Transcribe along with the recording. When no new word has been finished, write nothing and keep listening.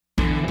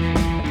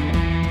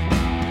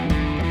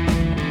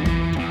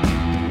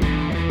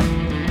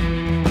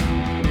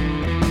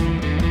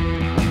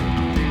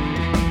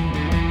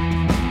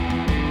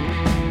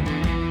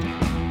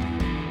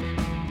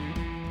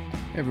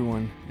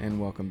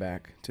welcome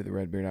back to the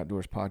Redbeard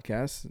Outdoors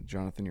podcast.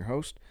 Jonathan, your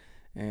host,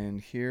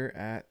 and here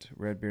at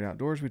Redbeard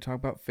Outdoors, we talk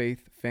about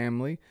faith,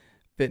 family,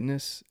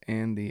 fitness,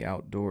 and the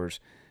outdoors.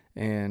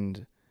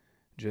 And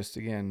just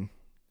again,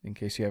 in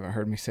case you haven't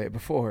heard me say it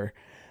before,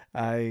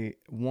 I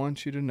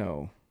want you to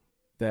know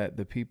that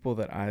the people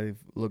that I've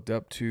looked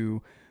up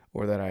to,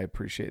 or that I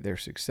appreciate their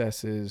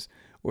successes,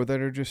 or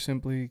that are just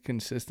simply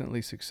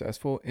consistently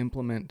successful,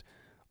 implement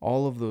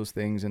all of those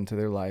things into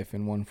their life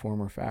in one form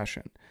or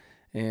fashion.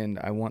 And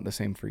I want the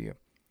same for you.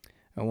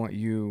 I want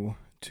you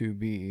to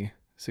be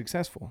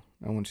successful.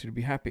 I want you to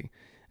be happy.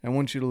 I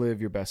want you to live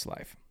your best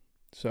life.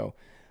 So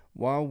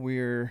while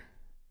we're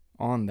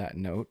on that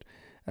note,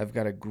 I've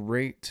got a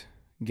great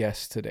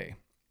guest today.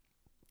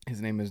 His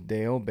name is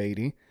Dale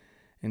Beatty,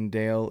 and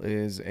Dale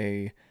is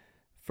a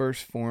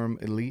 1st Phorm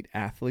elite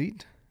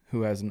athlete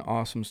who has an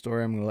awesome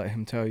story. I'm going to let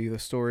him tell you the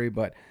story,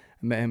 but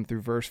I met him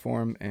through 1st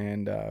Phorm,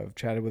 and I've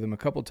chatted with him a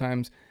couple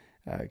times.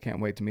 I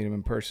can't wait to meet him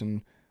in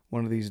person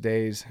one of these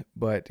days,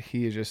 but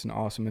he is just an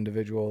awesome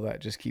individual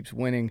that just keeps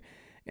winning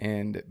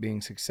and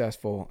being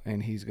successful,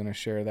 and he's going to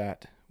share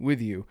that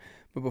with you.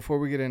 But before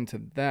we get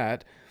into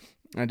that,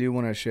 I do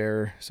want to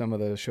share some of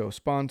the show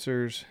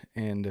sponsors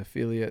and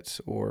affiliates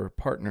or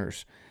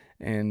partners,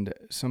 and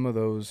some of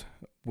those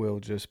will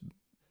just,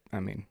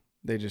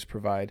 they just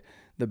provide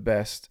the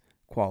best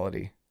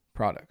quality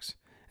products.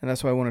 And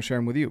that's why I want to share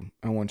them with you.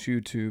 I want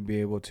you to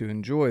be able to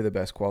enjoy the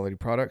best quality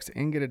products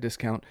and get a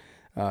discount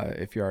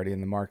if you're already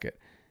in the market.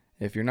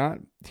 If you're not,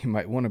 you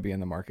might want to be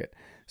in the market.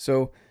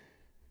 So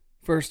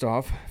first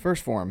off, 1st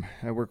Phorm.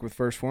 I work with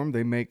 1st Phorm.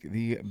 They make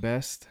the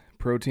best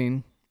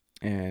protein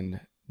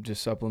and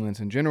just supplements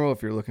in general.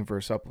 If you're looking for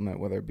a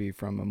supplement, whether it be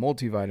from a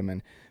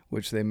multivitamin,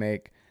 which they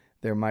make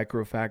their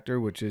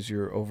MicroFactor, which is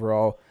your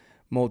overall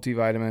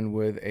multivitamin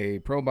with a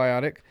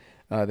probiotic.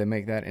 They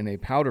make that in a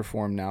powder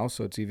form now,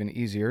 so it's even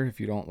easier if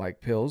you don't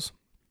like pills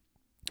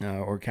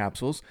or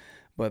capsules.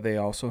 But they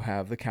also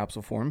have the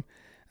capsule form.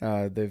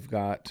 They've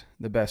got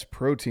the best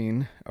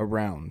protein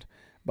around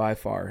by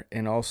far.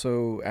 And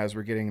also, as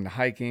we're getting into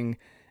hiking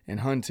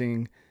and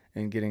hunting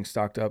and getting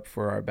stocked up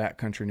for our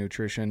backcountry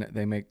nutrition,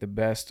 they make the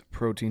best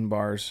protein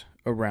bars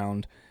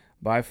around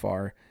by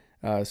far.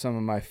 Some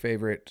of my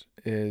favorite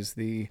is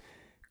the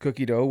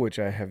cookie dough, which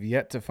I have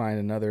yet to find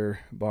another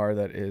bar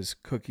that is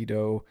cookie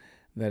dough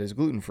that is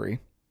gluten-free.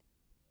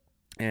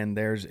 And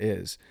theirs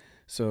is.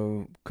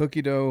 So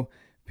cookie dough,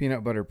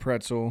 peanut butter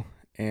pretzel,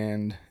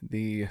 and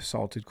the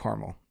salted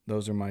caramel.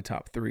 Those are my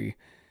top 3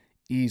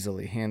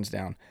 easily, hands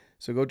down.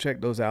 So go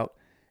check those out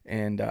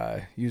and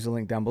use the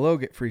link down below,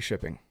 get free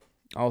shipping.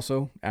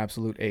 Also,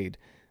 Absolute Aid,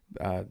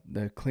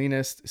 the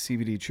cleanest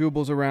CBD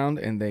chewables around,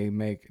 and they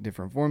make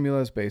different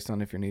formulas based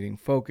on if you're needing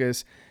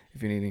focus,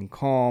 if you're needing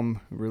calm,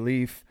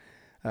 relief.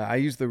 I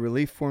use the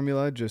relief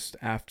formula just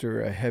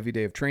after a heavy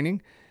day of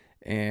training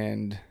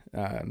and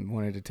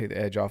wanted to take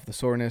the edge off the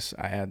soreness.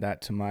 I add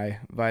that to my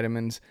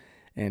vitamins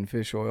and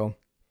fish oil,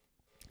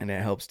 and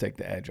it helps take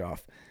the edge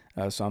off.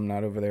 So I'm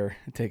not over there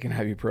taking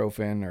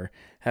ibuprofen or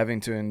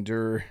having to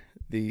endure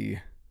the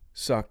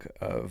suck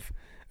of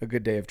a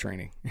good day of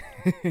training.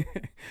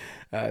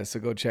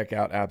 So go check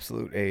out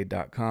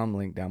AbsoluteAid.com,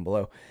 link down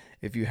below.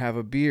 If you have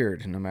a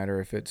beard, no matter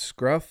if it's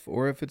scruff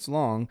or if it's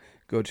long,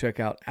 go check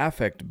out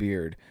Affect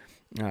Beard.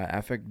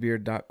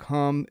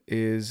 AffectBeard.com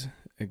is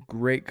a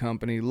great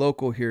company,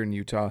 local here in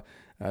Utah.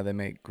 They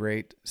make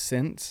great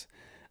scents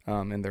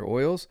in their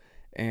oils,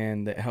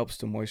 and it helps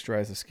to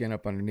moisturize the skin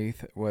up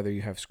underneath, whether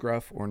you have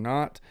scruff or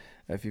not.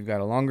 If you've got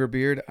a longer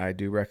beard, I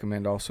do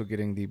recommend also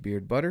getting the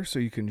beard butter so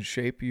you can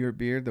shape your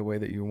beard the way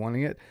that you're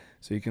wanting it,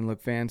 so you can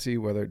look fancy,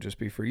 whether it just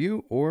be for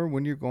you or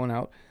when you're going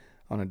out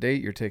on a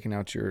date, you're taking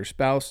out your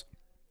spouse,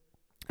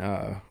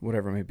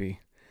 whatever it may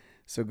be.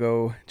 So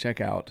go check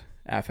out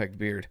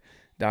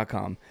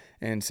affectbeard.com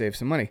and save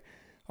some money.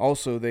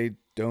 Also, they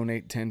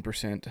donate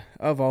 10%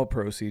 of all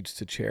proceeds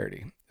to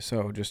charity.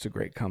 So just a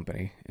great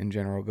company in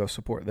general. Go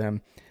support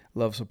them.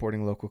 Love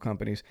supporting local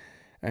companies.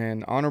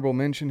 An honorable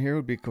mention here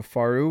would be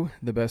Kifaru,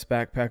 the best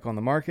backpack on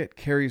the market.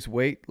 Carries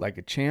weight like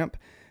a champ,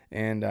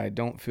 and I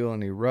don't feel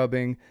any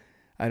rubbing.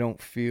 I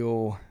don't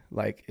feel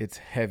like it's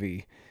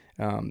heavy.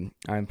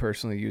 I'm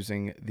personally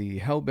using the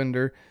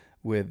Hellbender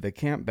with the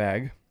camp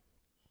bag.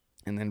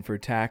 And then for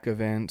TAC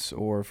events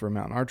or for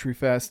Mountain Archery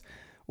Fest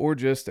or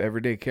just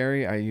everyday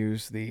carry, I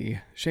use the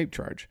Shape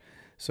Charge.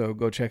 So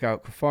go check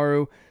out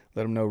Kifaru.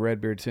 Let them know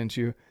Redbeard sent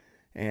you.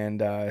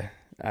 And I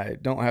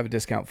don't have a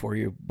discount for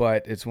you,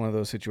 but it's one of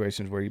those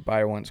situations where you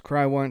buy once,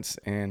 cry once,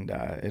 and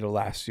it'll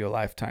last you a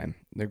lifetime.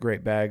 They're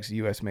great bags,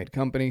 U.S.-made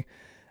company.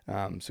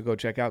 So go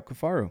check out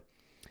Kifaru.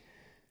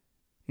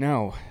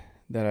 Now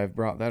that I've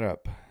brought that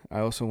up, I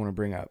also want to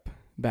bring up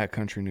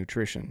backcountry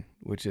nutrition,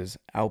 which is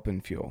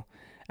Alpenfuel.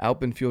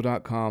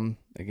 Alpenfuel.com,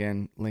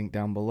 again, link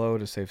down below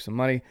to save some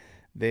money.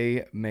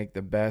 They make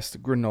the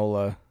best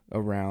granola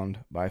around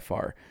by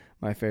far.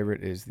 My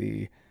favorite is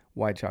the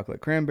white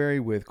chocolate cranberry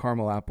with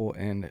caramel apple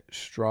and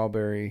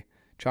strawberry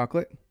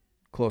chocolate,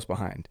 close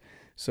behind.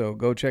 So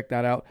go check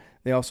that out.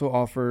 They also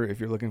offer, if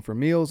you're looking for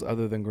meals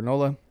other than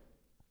granola,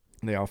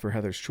 They offer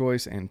Heather's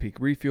Choice and Peak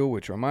Refuel,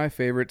 which are my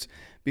favorites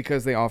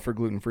because they offer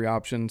gluten-free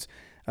options.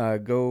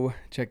 Go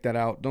check that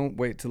out. Don't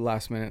wait till the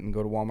last minute and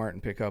go to Walmart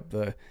and pick up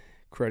the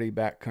cruddy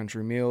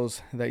backcountry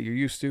meals that you're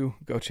used to.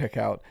 Go check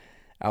out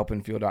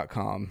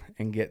alpenfuel.com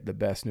and get the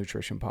best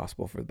nutrition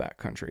possible for the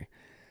backcountry.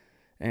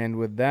 And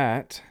with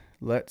that,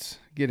 let's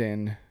get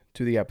into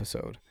the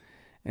episode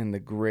and the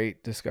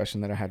great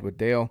discussion that I had with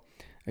Dale.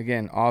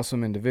 Again,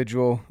 awesome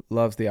individual,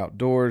 loves the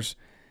outdoors,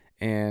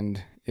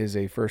 and is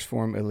a First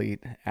Form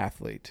elite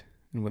athlete.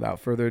 And without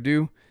further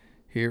ado,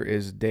 here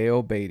is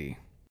Dale Beatty.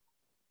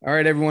 All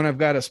right, everyone, I've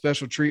got a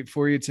special treat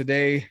for you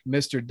today,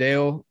 Mr.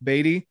 Dale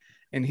Beatty,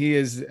 and he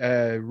is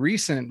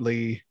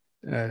recently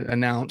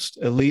announced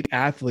elite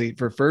athlete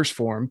for First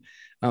Form.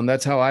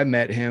 That's how I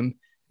met him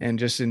and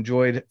just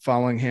enjoyed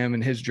following him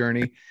and his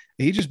journey.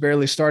 He just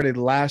barely started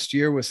last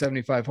year with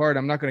 75 hard.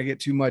 I'm not going to get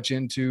too much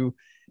into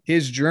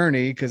his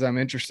journey because I'm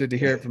interested to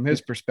hear it from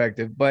his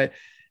perspective. But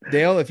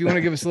Dale, if you want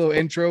to give us a little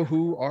intro,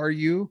 who are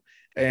you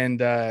and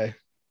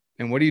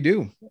what do you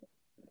do?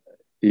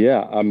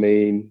 Yeah, I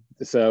mean,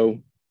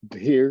 so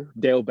here,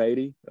 Dale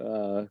Beatty.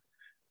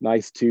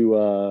 Nice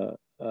to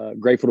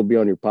grateful to be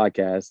on your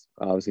podcast,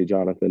 obviously,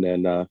 Jonathan,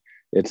 and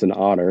it's an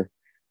honor.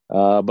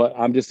 But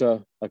I'm just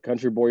a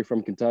country boy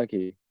from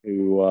Kentucky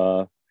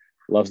who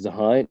loves to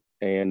hunt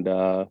and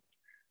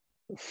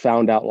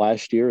found out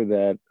last year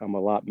that I'm a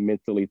lot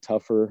mentally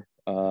tougher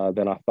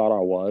than I thought I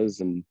was.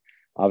 And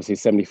obviously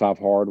 75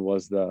 hard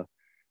was the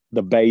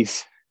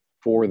base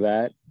for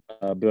that,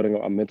 building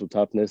up my mental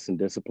toughness and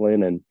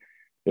discipline. And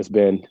it's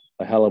been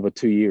a hell of a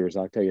 2 years,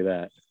 I'll tell you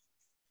that.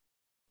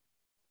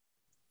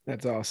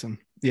 That's awesome.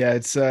 Yeah,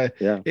 it's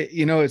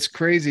it's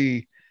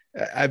crazy.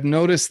 I've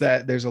noticed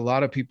that there's a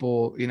lot of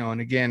people,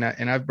 and again,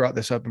 and I've brought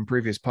this up in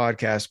previous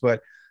podcasts,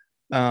 but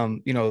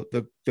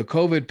the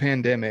COVID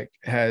pandemic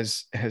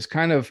has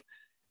kind of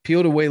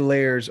peeled away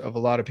layers of a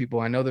lot of people.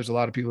 I know there's a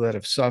lot of people that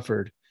have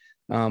suffered,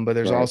 but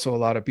there's also a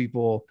lot of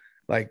people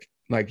like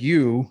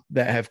you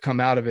that have come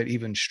out of it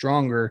even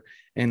stronger.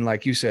 And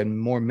like you said,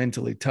 more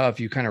mentally tough.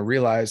 You kind of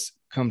realized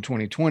come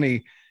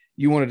 2020,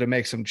 you wanted to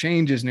make some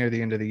changes near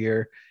the end of the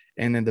year.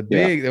 And then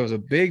there was a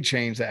big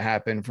change that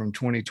happened from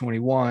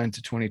 2021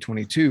 to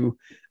 2022.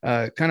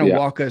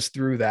 Walk us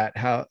through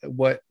that.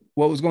 What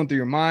was going through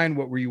your mind?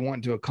 What were you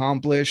wanting to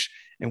accomplish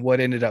and what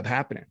ended up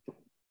happening?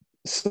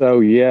 So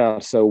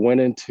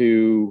went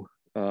into,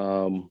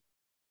 that's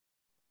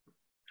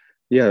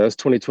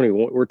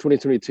 2021. We're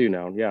 2022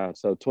 now. Yeah.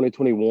 So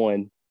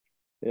 2021,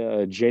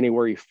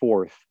 January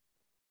 4th,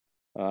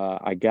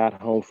 I got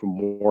home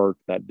from work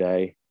that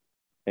day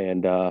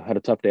and had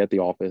a tough day at the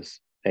office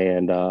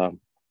and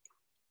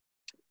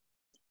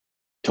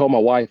told my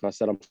wife, I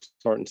said, I'm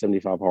starting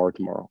 75 hard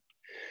tomorrow.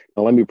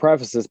 Now, let me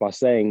preface this by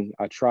saying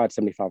I tried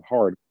 75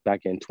 hard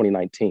back in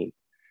 2019.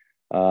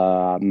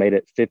 Made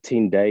it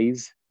 15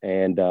 days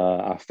and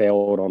I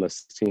failed on the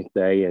 16th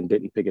day and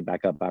didn't pick it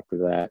back up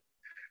after that.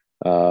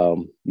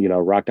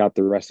 Rocked out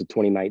the rest of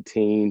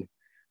 2019,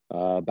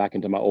 back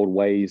into my old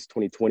ways.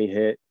 2020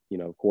 hit.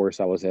 Of course,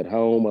 I was at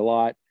home a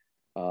lot,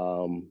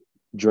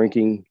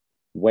 drinking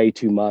way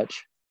too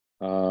much.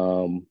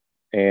 And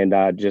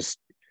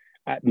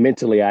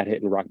mentally, I'd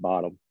hit rock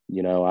bottom.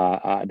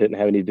 I didn't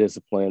have any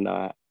discipline.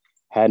 I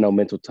had no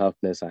mental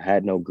toughness. I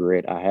had no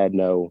grit. I had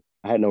no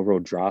real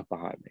drive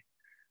behind me.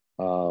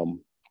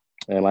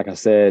 And like I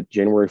said,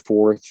 January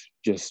 4th,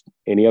 just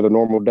any other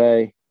normal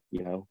day,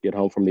 get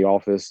home from the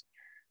office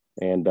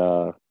and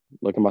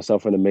look at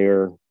myself in the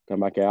mirror, come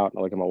back out, and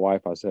I look at my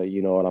wife. I say,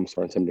 you know what, I'm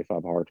starting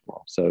 75 hard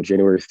tomorrow. So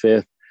January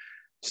 5th,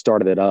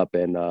 started it up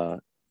and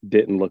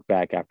didn't look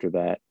back after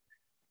that.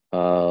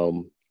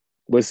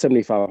 Was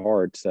 75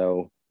 hard.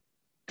 So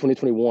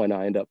 2021,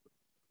 I ended up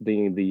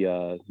being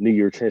the New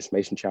Year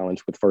Transformation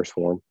Challenge with First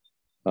Form.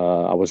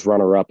 I was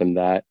runner up in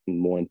that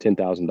and won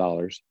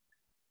 $10,000.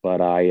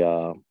 But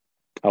I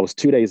was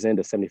 2 days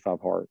into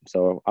 75 hard.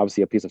 So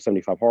obviously a piece of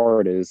 75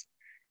 hard is,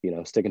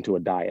 sticking to a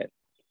diet.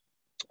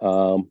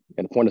 And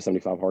the point of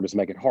 75 hard is to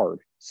make it hard.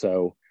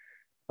 So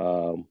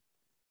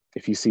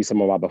if you see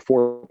some of my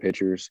before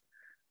pictures,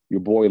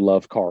 your boy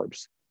loved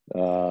carbs.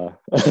 Love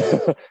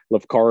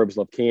carbs,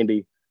 love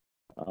candy.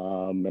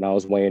 And I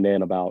was weighing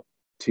in about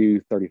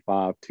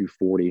 235,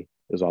 240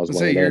 as I was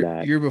weighing in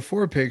at. Your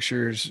before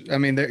pictures, I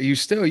mean, you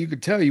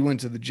could tell you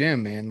went to the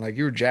gym, man. Like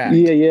you were jacked.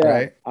 Yeah.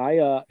 Right?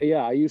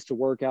 I used to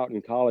work out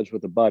in college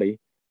with a buddy.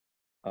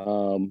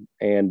 After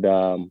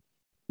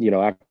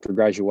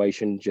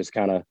graduation, just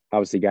kind of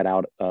obviously got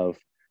out of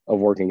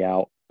working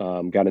out,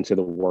 got into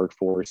the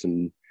workforce.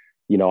 And,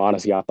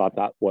 honestly, I thought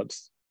that what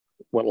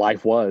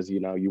life was.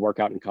 You work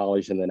out in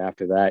college and then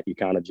after that, you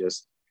kind of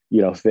just,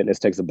 fitness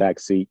takes a back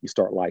seat, you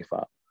start life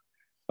up.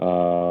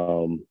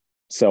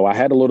 So I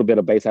had a little bit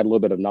of base, had a little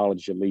bit of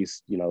knowledge, at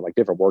least, like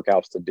different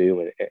workouts to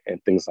do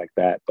and things like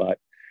that. But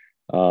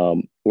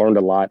learned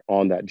a lot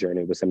on that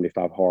journey with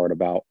 75 hard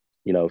about,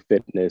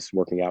 fitness,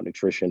 working out,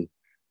 nutrition,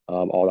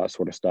 all that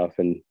sort of stuff.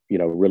 And,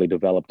 really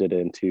developed it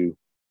into,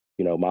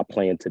 my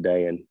plan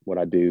today and what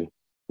I do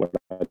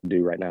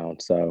right now.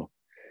 So,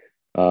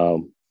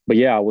 but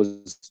yeah, I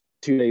was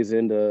 2 days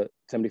into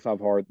 75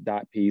 hard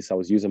diet piece, I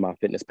was using my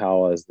Fitness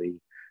Pal as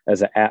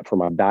an app for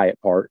my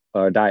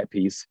diet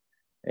piece,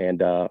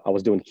 and I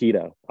was doing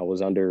keto. I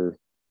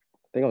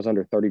think I was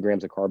under 30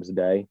 grams of carbs a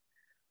day.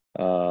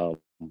 Um,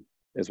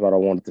 is what I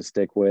wanted to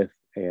stick with,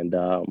 and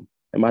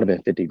it might have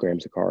been 50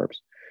 grams of carbs.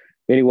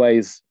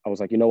 Anyways, I was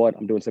like, you know what,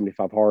 I'm doing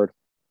 75 hard.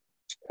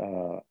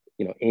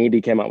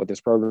 Andy came out with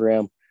this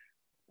program.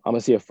 I'm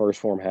gonna see if First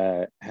Form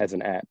has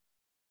an app,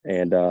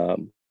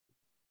 and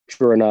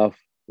sure enough,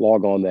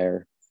 log on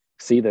there,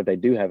 see that they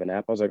do have an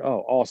app. I was like,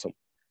 oh, awesome.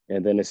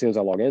 And then as soon as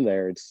I log in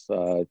there, it's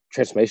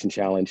transformation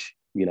challenge.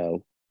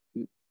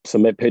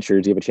 Submit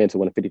pictures. You have a chance to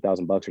win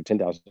 $50,000 or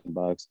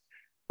 $10,000.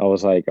 I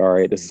was like, all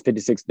right, this is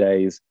 56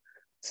 days.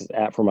 This is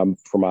app for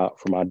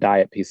my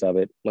diet piece of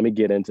it. Let me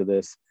get into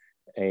this,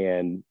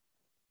 and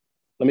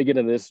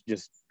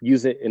just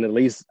use it, and at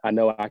least I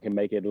know I can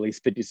make it at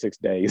least 56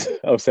 days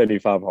of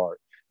 75 hard.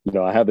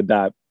 I have the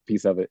diet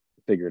piece of it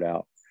figured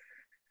out.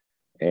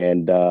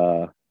 And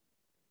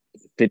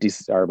 50,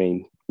 I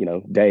mean,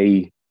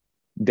 day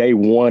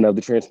one of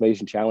the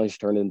transformation challenge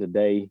turned into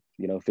day,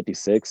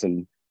 56,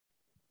 and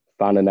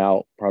finding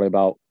out probably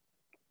about,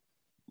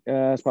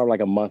 it's probably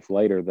like a month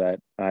later that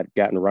I'd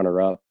gotten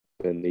runner up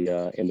in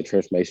the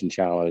transformation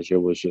challenge. It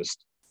was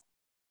just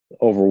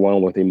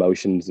overwhelmed with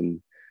emotions,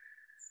 and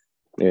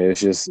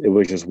it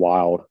was just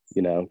wild,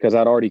 because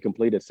I'd already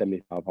completed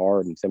 75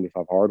 hard, and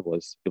 75 hard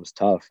was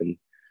tough, and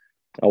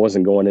I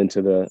wasn't going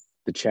into the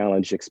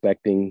challenge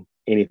expecting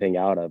anything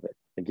out of it.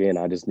 Again,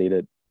 I just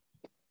needed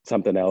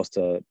something else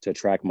to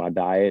track my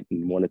diet,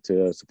 and wanted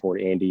to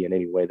support Andy in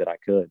any way that I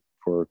could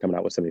for coming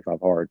out with 75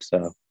 hard.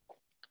 So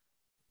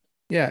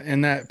Yeah,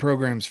 and that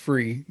program's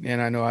free,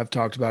 and I know I've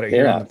talked about it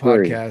here on yeah, the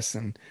free. podcast,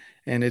 and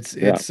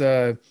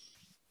Yeah.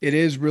 it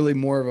is really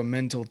more of a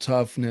mental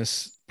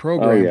toughness Oh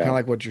program, kind of yeah.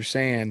 like what you're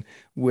saying,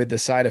 with the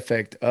side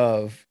effect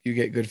of you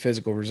get good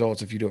physical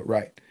results if you do it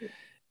right.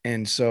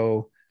 And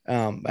so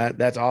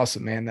that's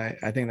awesome, man.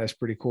 I think that's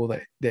pretty cool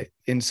that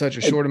in such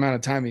a short amount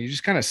of time, you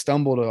just kind of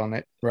stumbled on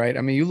it, right?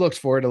 I mean, you looked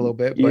for it a little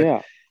bit, but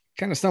Yeah.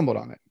 kind of stumbled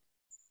on it.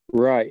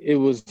 Right. It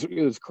was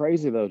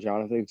crazy though,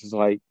 Jonathan. It's just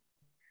like,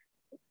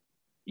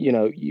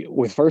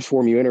 with First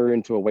Form, you enter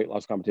into a weight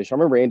loss competition. I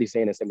remember Andy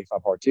saying in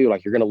 75 hard too,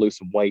 like, you're going to lose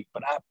some weight,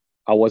 but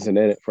I wasn't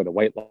in it for the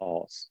weight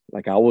loss.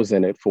 Like, I was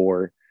in it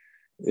for,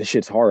 this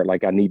shit's hard.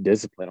 Like, I need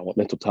discipline. I want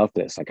mental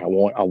toughness. Like, I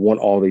want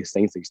all these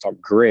things that you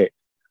talk, grit,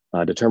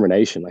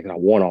 determination. Like, I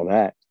want all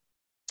that.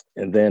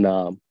 And then,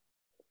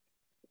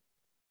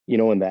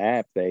 in the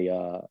app,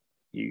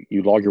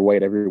 you log your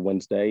weight every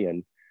Wednesday,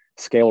 and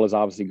scale is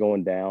obviously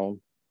going down,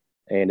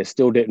 and it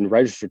still didn't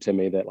register to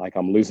me that, like,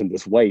 I'm losing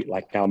this weight.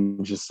 Like,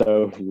 I'm just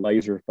so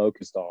laser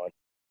focused on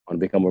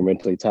becoming more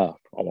mentally tough.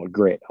 I want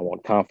grit. I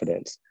want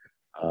confidence.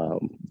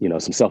 Some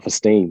self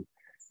esteem,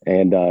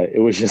 and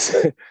it was just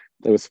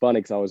it was funny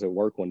because I was at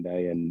work one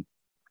day, and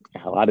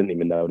hell, I didn't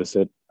even notice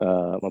it.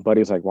 My buddy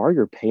was like, "Why are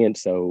your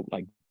pants so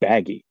like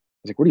baggy?" I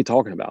was like, "What are you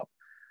talking about?"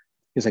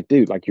 He's like,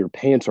 "Dude, like, your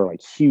pants are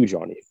like huge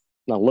on you."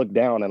 And I look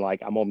down, and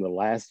like, I'm on the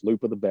last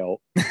loop of the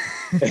belt,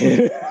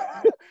 and,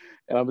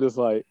 and I'm just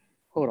like,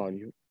 "Hold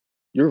on,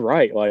 you're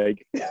right."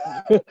 Like,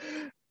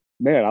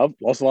 man, I've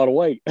lost a lot of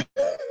weight.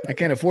 I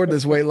can't afford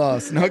this weight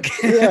loss. No,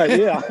 Yeah,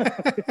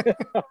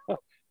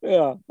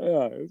 yeah,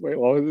 yeah.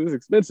 It's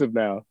expensive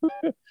now.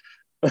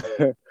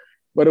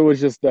 But it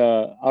was just, I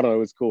don't know, it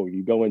was cool.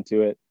 You go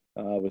into it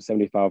with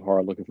 75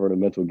 hard, looking for the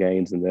mental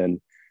gains, and then,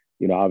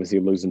 obviously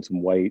losing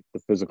some weight. The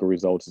physical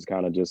results is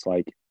kind of just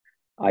like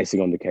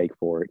icing on the cake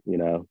for it.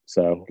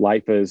 So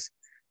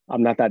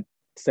I'm not that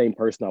same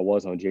person I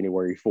was on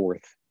January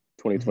 4th,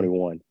 Mhm.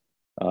 2021.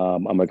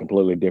 I'm a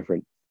completely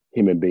different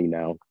human being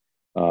now,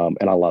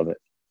 and I love it.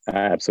 I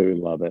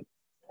absolutely love it.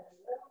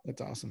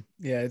 That's awesome.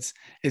 Yeah,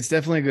 it's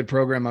definitely a good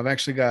program. I've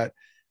actually got,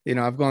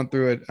 I've gone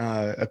through it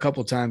a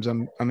couple times.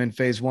 I'm in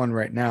phase one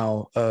right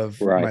now of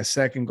my Right.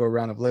 second go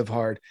round of Live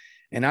Hard,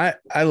 and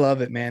I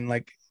love it, man.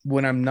 Like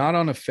when I'm not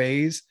on a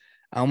phase,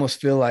 I almost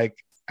feel like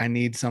I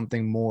need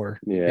something more,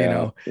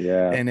 Yeah.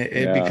 Yeah. and it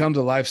Yeah. becomes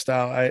a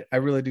lifestyle. I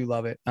really do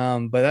love it.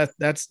 But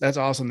that's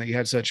awesome that you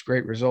had such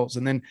great results,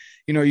 and then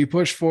you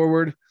push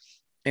forward.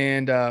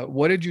 And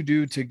what did you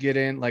do to get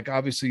in? Like,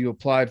 obviously, you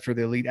applied for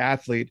the elite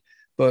athlete,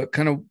 but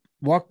kind of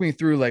walk me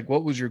through, like,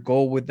 what was your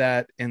goal with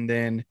that? And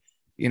then,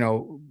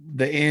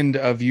 the end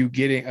of you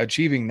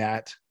achieving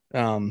that.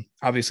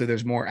 Obviously,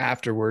 there's more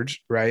afterwards,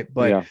 right?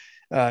 But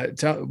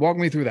Yeah. walk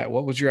me through that.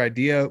 What was your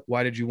idea?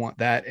 Why did you want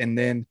that? And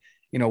then,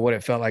 what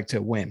it felt like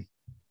to win.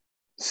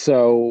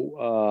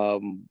 So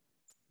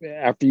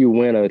after you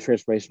win a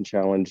transformation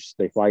challenge,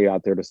 they fly you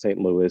out there to St.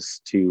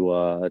 Louis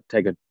to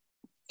take a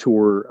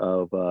tour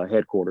of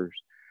headquarters.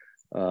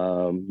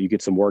 You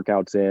get some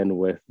workouts in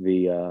with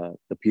the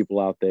people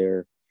out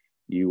there.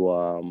 You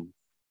uh,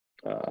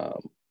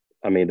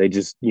 I mean, they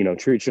just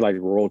treat you like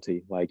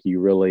royalty, like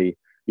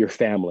your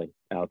family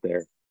out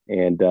there.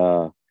 And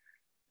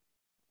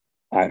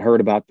I'd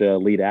heard about the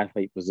lead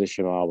athlete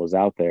position while I was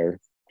out there,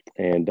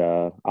 and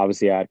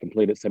obviously I had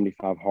completed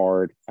 75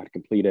 hard. I'd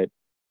completed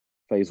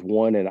phase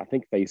one and I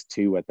think phase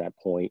two at that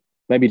point.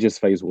 maybe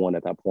just phase one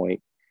at that point.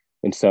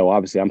 And so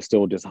obviously I'm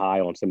still just high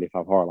on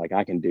 75 hard. Like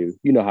I can do,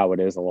 you know how it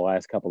is the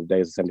last couple of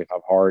days of 75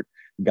 hard,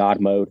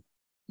 God mode,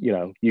 you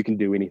know, you can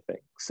do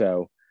anything.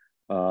 So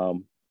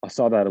I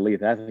saw that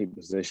elite athlete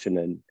position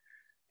and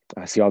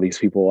I see all these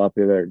people up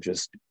there that are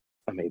just,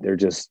 I mean, they're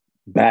just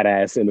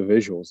badass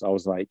individuals. I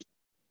was like,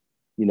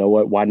 you know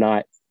what, why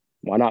not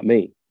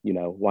me? You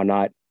know, why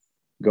not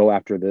go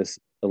after this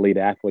elite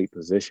athlete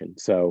position?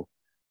 So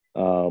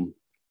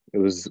it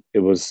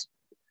was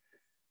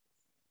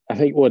I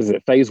think, what is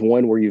it, phase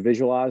one where you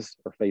visualize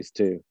or phase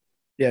two?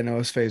 Yeah, no,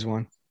 it's phase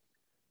one.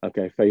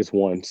 Okay, phase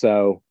one.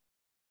 So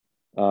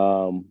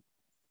um,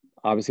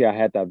 obviously I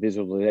had that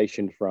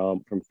visualization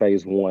from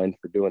phase one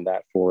for doing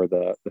that for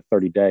the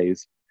 30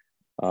 days.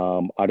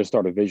 I just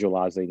started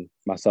visualizing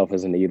myself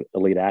as an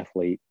elite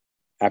athlete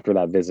after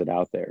that visit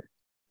out there.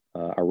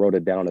 I wrote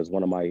it down as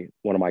one of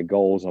my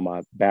goals on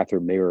my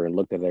bathroom mirror and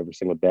looked at it every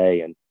single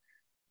day. And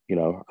you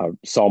know, I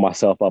saw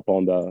myself up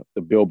on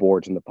the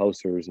billboards and the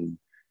posters and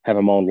have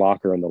my own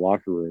locker in the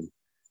locker room.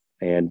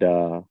 And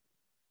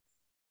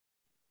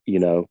you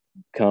know,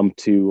 come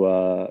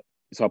to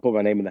so I put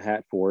my name in the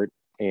hat for it.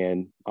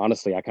 And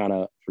honestly, I kind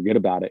of forget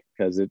about it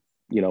because it,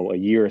 you know, a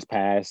year has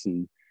passed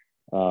and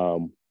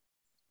um,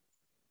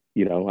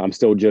 you know, I'm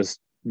still just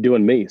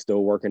doing me,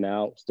 still working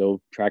out,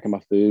 still tracking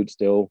my food,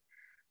 still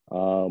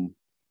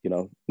you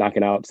know,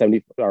 knocking out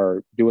 70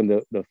 or doing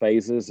the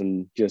phases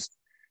and just,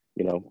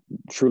 you know,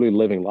 truly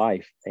living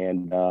life.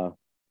 And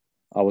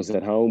I was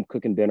at home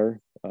cooking dinner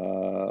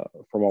for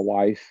my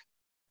wife,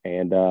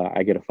 and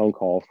I get a phone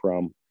call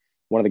from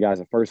one of the guys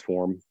at First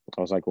Form.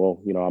 I was like,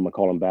 well, you know, I'm gonna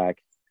call him back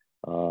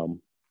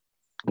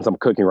because I'm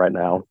cooking right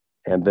now.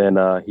 And then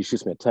he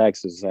shoots me a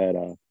text and said,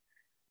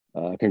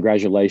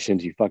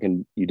 "Congratulations,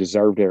 you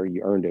deserved it or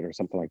you earned it or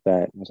something like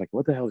that." And I was like,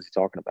 "What the hell is he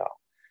talking about?"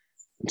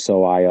 And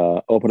so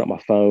I open up my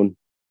phone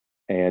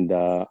and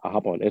I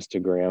hop on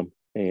Instagram,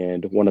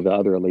 and one of the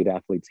other elite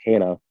athletes,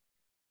 Hannah,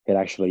 had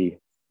actually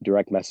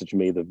direct messaged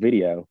me the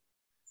video,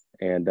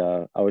 and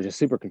I was just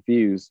super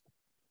confused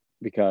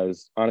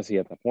because honestly,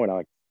 at that point,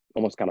 I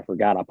almost kind of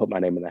forgot I put my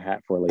name in the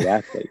hat for elite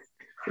athlete.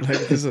 Like,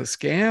 this is a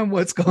scam?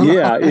 What's going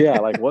Yeah, on? yeah,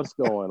 like what's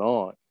going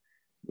on?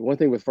 The one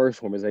thing with First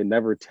Form is they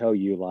never tell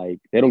you, like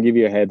they don't give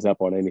you a heads up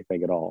on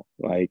anything at all.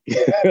 Like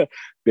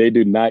they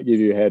do not give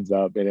you a heads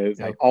up, and it's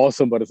like Yep.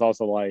 awesome, but it's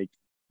also like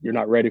you're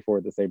not ready for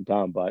it at the same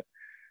time. But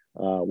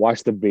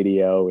watch the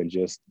video and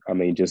just, I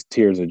mean, just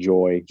tears of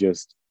joy.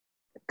 Just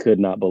could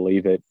not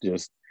believe it.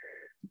 Just,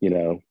 you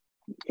know,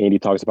 Andy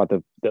talks about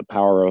the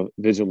power of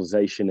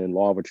visualization and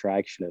law of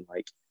attraction, and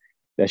like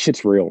that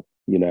shit's real.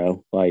 You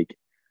know, like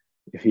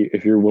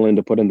if you're willing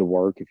to put in the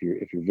work, if you're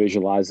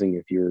visualizing,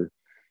 if you're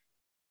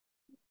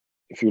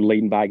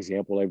leading by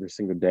example every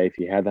single day, if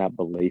you have that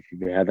belief, if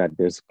you have that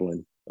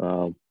discipline,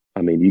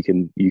 I mean,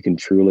 you can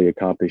truly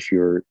accomplish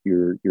your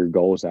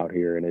goals out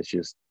here. And it's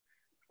just,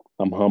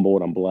 I'm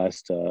humbled, I'm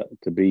blessed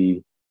to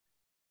be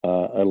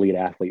a lead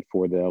athlete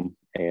for them.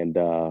 And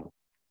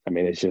I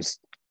mean, it's just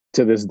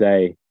to this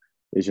day,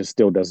 it just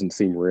still doesn't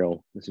seem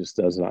real. It just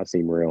does not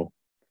seem real.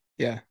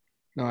 Yeah.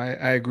 No,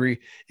 I agree.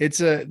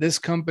 This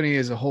company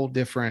is a whole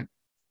different,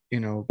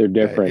 They're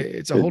different.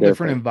 it's a They're whole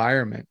different different.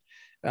 environment.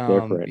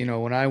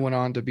 Different. When I went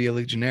on to be a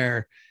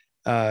Legionnaire,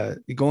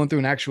 going through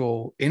an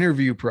actual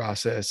interview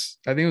process,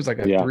 I think it was like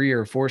a Yeah. 3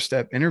 or 4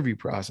 step interview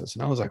process.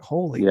 And I was like,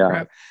 holy Yeah.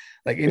 crap.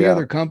 Like any Yeah.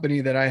 other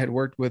company that I had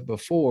worked with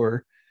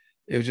before,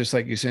 it was just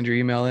like you send your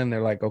email in,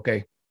 they're like,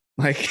 okay,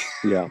 like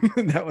Yeah.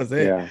 that was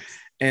it. Yeah.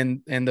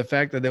 And the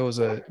fact that there was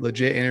a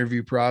legit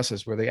interview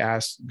process where they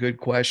asked good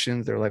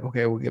questions, they're like,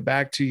 okay, we'll get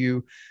back to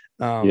you.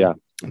 Yeah.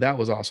 That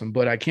was awesome.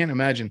 But I can't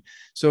imagine.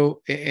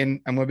 So, and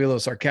I'm going to be a little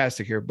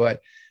sarcastic here, but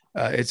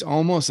it's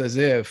almost as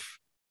if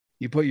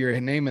you put your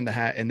name in the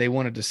hat and they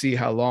wanted to see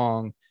how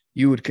long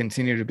you would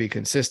continue to be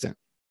consistent.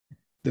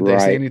 Did they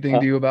say Right. anything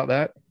to you about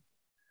that?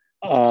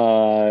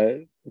 Uh,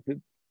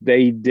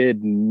 they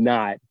did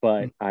not,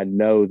 but I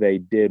know they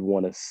did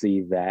want to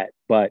see that.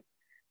 But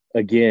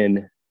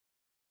again,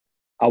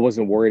 I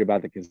wasn't worried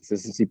about the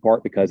consistency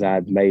part because I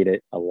had made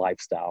it a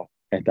lifestyle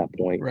at that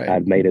point. I Right.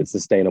 had made it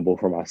sustainable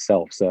for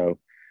myself. So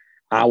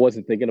I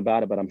wasn't thinking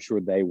about it, but I'm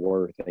sure they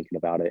were thinking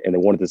about it and they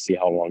wanted to see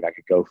how long I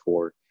could go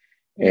for.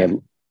 Yeah.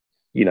 And,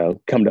 you know,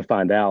 come to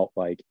find out,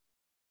 like,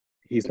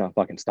 he's not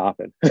fucking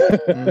stopping.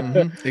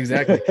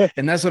 Exactly.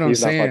 And that's what I'm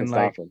He's not fucking saying.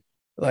 stopping.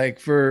 Like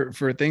for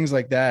things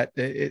like that,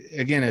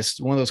 again, it's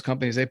one of those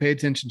companies, they pay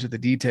attention to the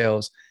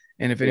details.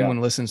 And if Yeah.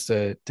 anyone listens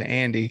to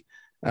Andy,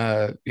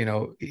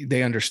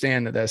 they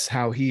understand that that's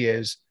how he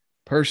is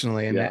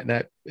personally. And Yeah.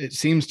 that it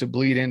seems to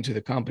bleed into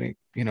the company.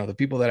 The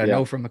people that I Yeah.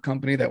 know from the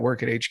company that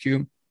work at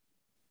HQ,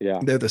 Yeah.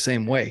 they're the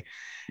same way.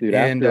 Dude,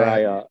 And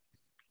after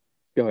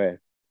go ahead.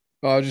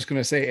 I was just going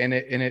to say, and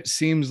it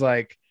seems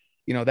like,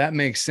 that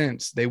makes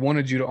sense. They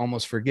wanted you to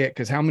almost forget,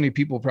 because how many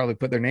people probably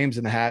put their names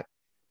in the hat,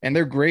 and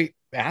they're great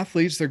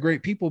athletes, they're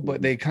great people,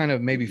 but they kind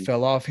of maybe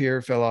fell off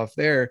here, fell off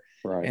there.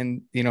 Right.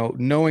 And,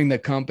 knowing the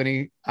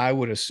company, I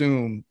would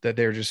assume that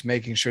they're just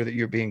making sure that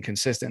you're being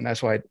consistent. And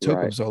that's why it took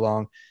them Right. so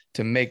long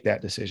to make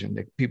that decision,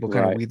 that people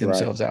kind of Right. weed Right.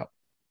 themselves out.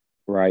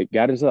 right.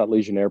 Got into that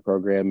Legionnaire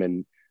program,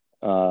 and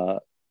it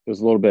was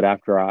a little bit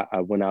after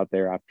I went out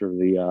there after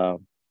the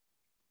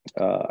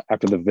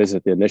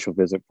visit, the initial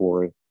visit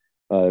for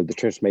the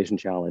Transformation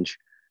Challenge,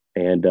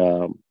 and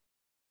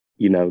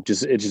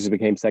just it just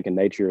became second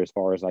nature as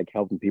far as like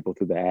helping people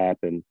through the app,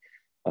 and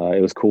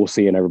it was cool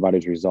seeing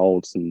everybody's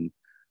results, and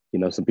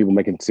some people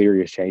making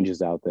serious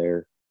changes out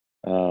there.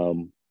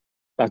 Um,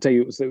 I'll tell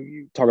you, so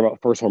you talk about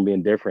first one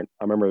being different.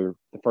 I remember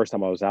the first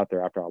time I was out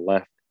there after I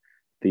left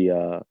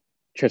the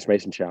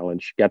Transformation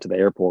Challenge, got to the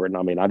airport, and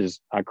I mean,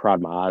 I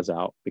cried my eyes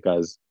out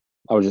because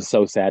I was just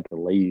so sad to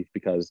leave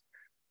because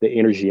the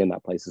energy in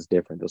that place is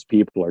different. Those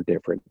people are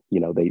different.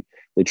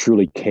 They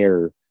truly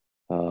care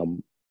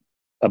um,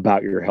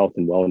 about your health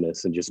and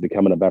wellness and just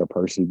becoming a better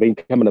person,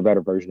 becoming a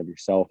better version of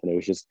yourself. And it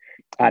was just,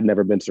 I'd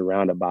never been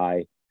surrounded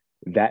by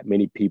that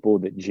many people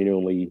that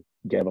genuinely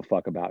gave a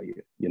fuck about you.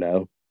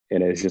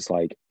 And it's just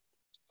like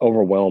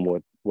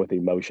overwhelmed with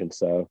emotion.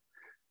 So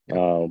Yep.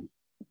 um,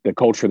 the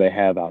culture they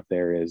have out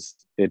there it's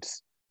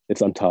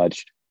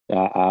untouched.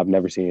 I've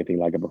never seen anything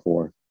like it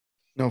before.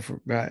 No,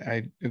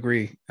 I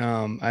agree.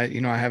 I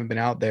haven't been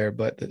out there,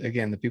 but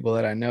again, the people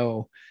that I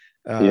know,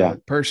 Yeah,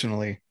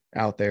 personally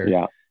out there,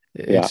 yeah,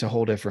 yeah. it's a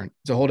whole different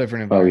Oh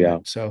yeah,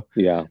 environment. So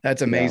yeah,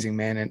 that's yeah. amazing,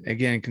 man. And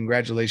again,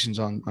 congratulations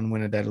on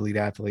winning that elite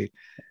athlete.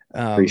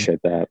 Um, Appreciate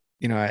that.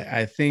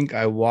 I think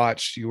I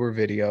watched your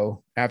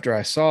video after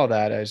I saw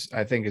that, as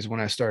I think is when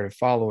I started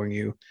following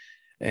you.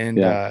 And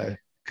Yeah.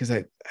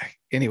 because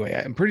anyway,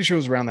 I'm pretty sure it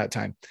was around that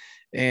time.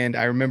 And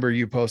I remember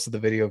you posted the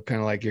video of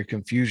kind of like your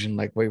confusion,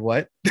 like, wait,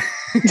 what?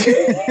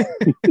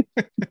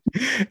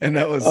 And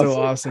that was so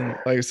Also, awesome,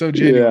 like so yeah,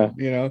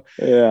 genuine.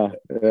 yeah,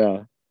 yeah.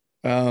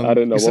 I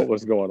didn't know So what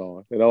was going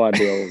on. No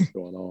idea what was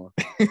going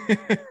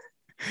on.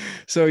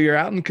 so you're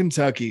out in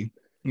Kentucky.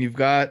 You've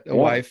got a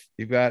Yeah. wife,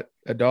 you've got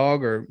a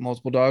dog or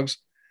multiple dogs.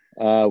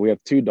 We have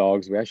two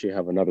dogs. We actually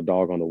have another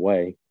dog on the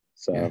way. Yeah,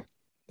 So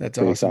that's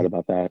pretty excited awesome.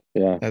 about that.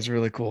 Yeah. That's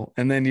really cool.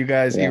 And then you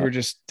Yeah. were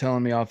just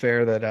telling me off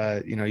air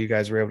that you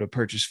guys were able to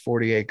purchase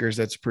 40 acres.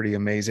 That's pretty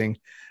amazing.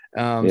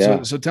 So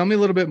Yeah. so tell me a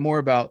little bit more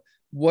about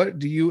what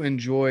do you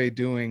enjoy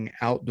doing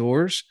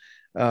outdoors,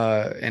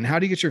 and how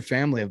do you get your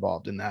family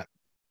involved in that?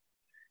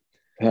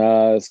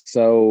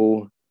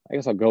 So I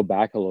guess I'll go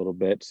back a little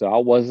bit. So I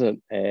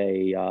wasn't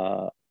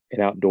an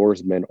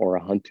outdoorsman or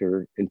a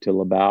hunter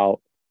until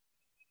about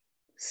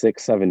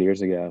 6, 7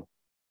 years ago.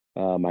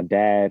 My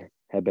dad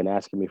had been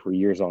asking me for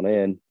years on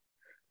end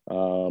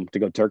to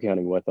go turkey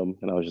hunting with him,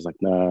 and I was just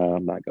like, "Nah,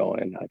 I'm not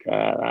going. Like,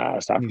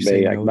 it's not You for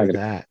say me. I'm no not to gonna."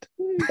 that.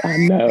 I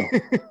know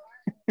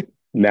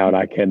now, and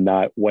I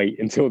cannot wait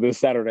until this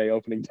Saturday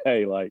opening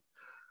day. Like,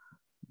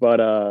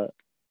 but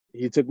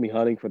he took me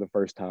hunting for the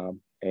first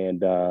time,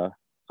 and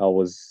I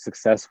was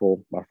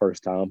successful my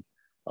first time.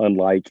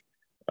 Unlike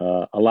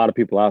a lot of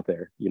people out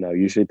there,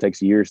 usually it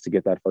takes years to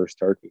get that first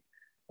turkey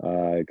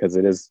because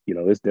it is,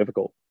 it's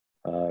difficult.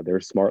 They're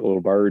smart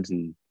little birds,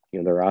 and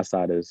their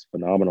eyesight is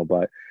phenomenal.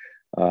 But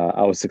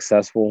I was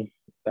successful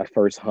that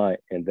first hunt,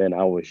 and then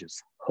I was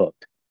just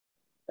hooked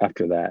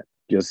after that.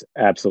 Just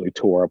absolutely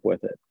tore up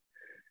with it,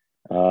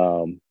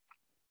 um,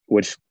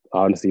 which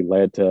honestly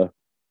led to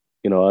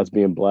us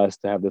being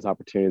blessed to have this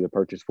opportunity to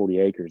purchase 40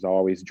 acres. I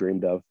always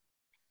dreamed of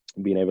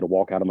being able to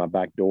walk out of my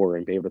back door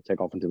and be able to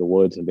take off into the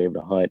woods and be able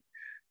to hunt,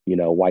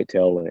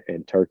 whitetail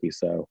and turkey.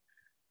 So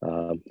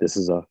this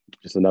is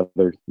just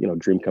another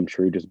dream come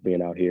true, just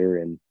being out here.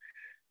 And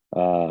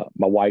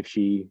my wife,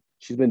 she's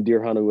been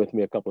deer hunting with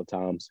me a couple of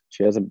times.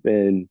 She hasn't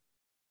been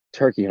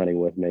turkey hunting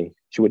with me.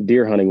 She went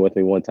deer hunting with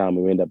me one time,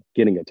 and we ended up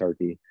getting a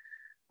turkey.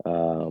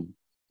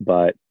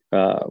 But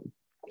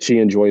she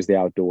enjoys the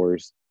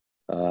outdoors.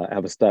 I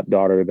have a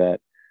stepdaughter that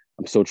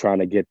I'm still trying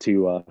to get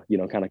to,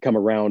 kind of come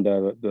around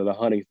the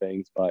hunting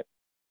things, but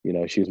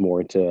she's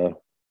more into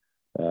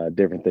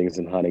different things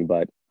than hunting.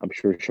 But I'm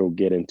sure she'll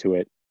get into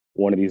it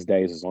one of these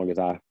days, as long as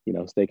I,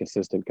 stay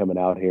consistent coming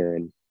out here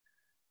and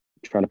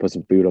trying to put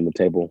some food on the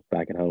table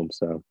back at home.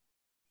 So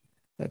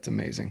That's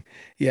amazing.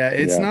 Yeah,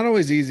 it's yeah, not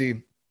always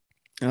easy,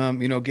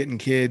 getting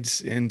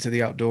kids into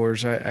the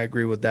outdoors. I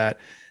agree with that.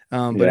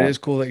 But it yeah, is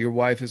cool that your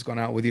wife has gone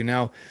out with you.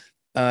 Now,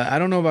 I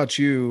don't know about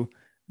you,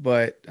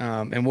 but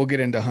and we'll get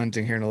into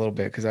hunting here in a little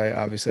bit because I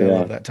love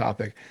yeah. that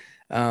topic.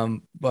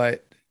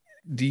 But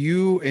do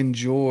you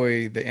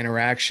enjoy the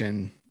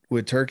interaction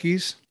with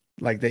turkeys,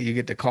 like that you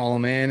get to call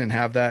them in and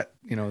have that,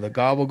 the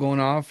gobble going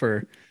off,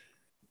 or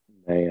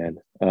Man,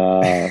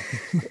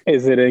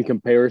 is it in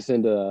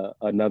comparison to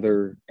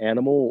another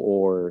animal,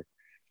 or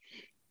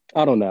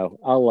I don't know?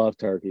 I love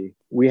turkey.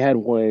 We had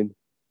one,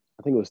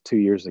 I think it was 2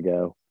 years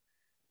ago.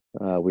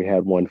 We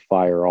had one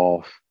fire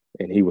off,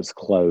 and he was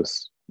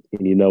close.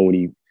 And when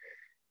he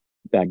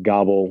that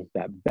gobble,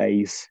 that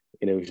bass,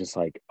 and it was just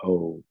like,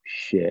 oh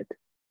shit.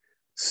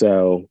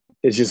 So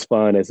it's just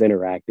fun. It's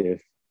interactive.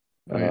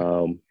 oh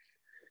yeah,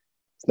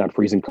 It's not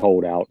freezing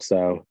cold out,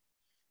 so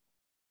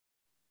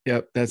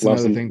yep, that's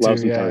another thing love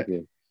too. some Yeah,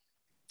 turkey.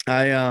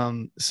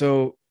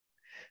 so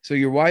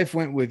your wife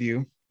went with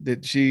you.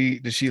 Did she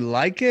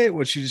like it?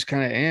 Was she just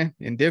kind of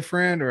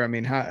indifferent, or I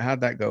mean,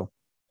 how'd that go?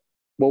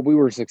 well, we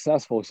were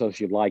successful, so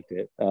she liked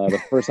it.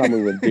 The first time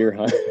we went deer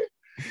hunt,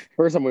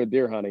 first time we went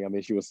deer hunting, I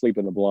mean, she was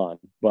sleeping the blind,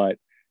 but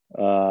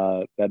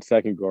that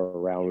second go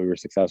around, we were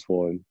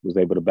successful and was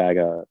able to bag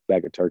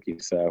a turkey.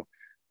 So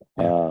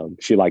Yeah.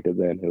 she liked it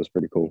then. It was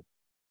pretty cool.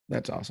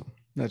 That's awesome.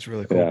 That's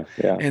really cool. Yeah,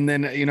 yeah. And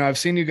then, I've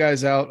seen you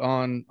guys out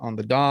on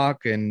the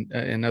dock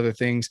and other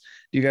things.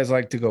 Do you guys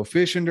like to go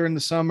fishing during the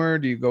summer?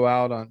 Do you go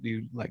out do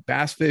you like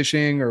bass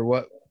fishing or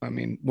what? I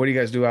mean, what do you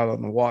guys do out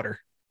on the water?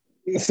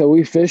 So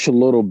we fish a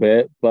little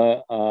bit,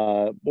 but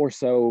more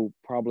so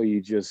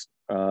probably just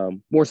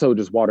more so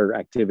just water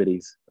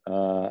activities.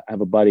 I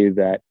have a buddy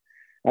that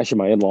actually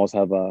my in-laws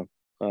have a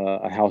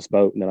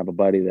houseboat, and then I have a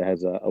buddy that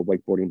has a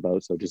wakeboarding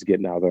boat. So just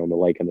getting out there on the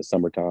lake in the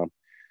summertime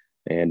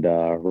and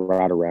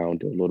ride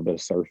around, do a little bit of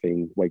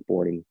surfing,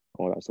 wakeboarding,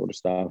 all that sort of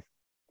stuff.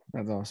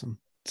 That's awesome.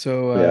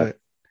 So,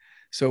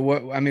 Yeah,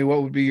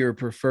 what would be your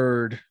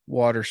preferred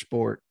water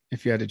sport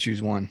if you had to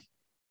choose one?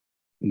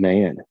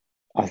 man.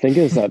 I think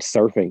it's that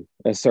surfing.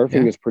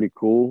 Surfing Yeah. is pretty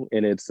cool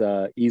and it's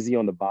easy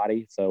on the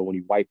body. So when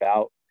you wipe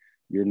out,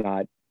 you're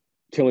not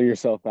killing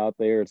yourself out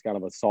there. It's kind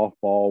of a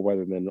softball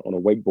rather than on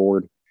a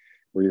wakeboard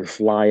where you're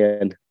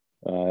flying.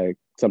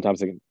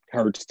 Sometimes it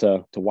hurts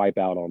to wipe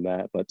out on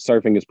that, but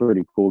surfing is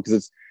pretty cool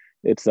because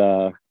it's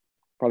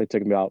probably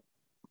took me about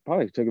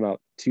probably took about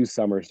 2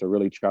 summers to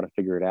really try to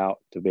figure it out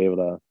to be able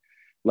to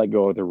let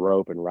go of the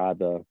rope and ride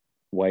the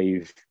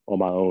wave on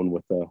my own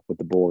with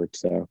the board.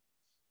 So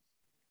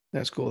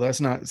That's cool.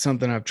 That's not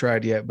something I've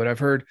tried yet, but I've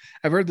heard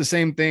the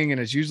same thing,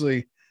 and it's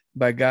usually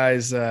by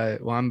guys.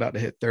 Well, I'm about to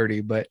hit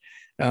 30, but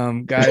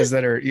guys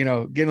that are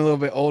getting a little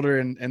bit older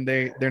and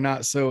they're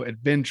not so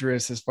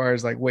adventurous as far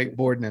as like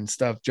wakeboarding and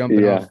stuff,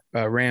 jumping off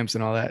yeah, ramps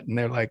and all that, and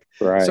they're like,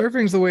 right.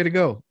 surfing's the way to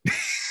go.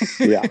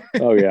 Yeah.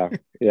 Oh yeah.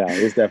 Yeah.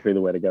 It's definitely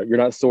the way to go. You're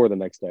not sore the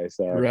next day.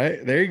 So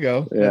Right there, you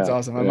go. That's yeah.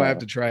 awesome. I might have Yeah.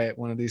 to try it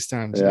one of these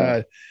times.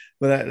 Yeah.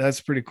 But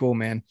that's pretty cool,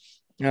 man.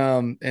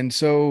 And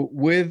so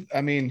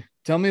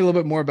tell me a little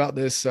bit more about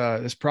this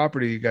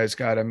property you guys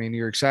got. I mean,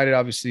 you're excited.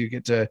 Obviously, you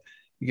get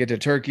to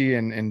turkey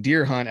and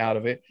deer hunt out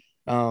of it.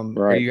 Are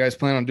Right. you guys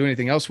planning on doing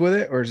anything else with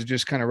it, or is it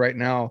just kind of right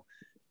now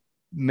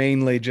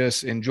mainly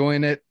just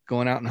enjoying it,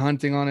 going out and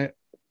hunting on it?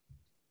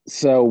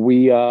 So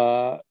we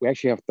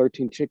actually have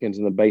 13 chickens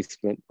in the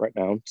basement right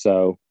now.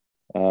 So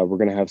we're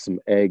gonna have some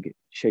egg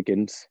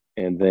chickens,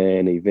 and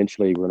then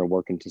eventually we're gonna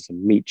work into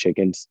some meat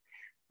chickens,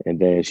 and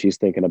then she's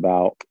thinking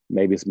about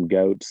maybe some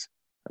goats.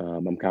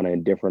 I'm kind of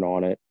indifferent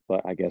on it,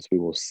 but I guess we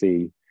will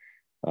see.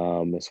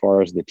 As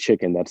far as the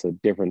chicken, that's a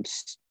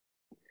difference.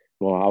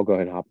 Well, I'll go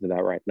ahead and hop into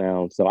that right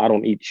now. So I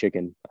don't eat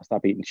chicken. I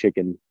stopped eating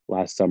chicken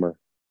last summer.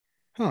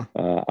 Huh.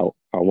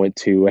 I went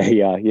to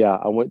a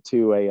I went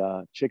to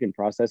a chicken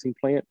processing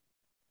plant.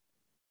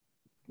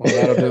 Well,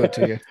 that'll do it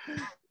to you.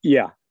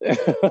 Yeah.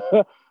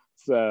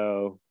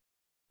 So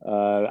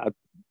I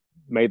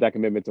made that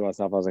commitment to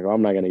myself. I was like, well,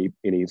 I'm not going to eat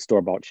any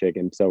store bought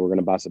chicken. So we're going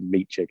to buy some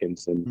meat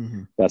chickens. And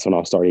Mm-hmm. that's when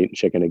I'll start eating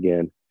chicken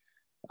again.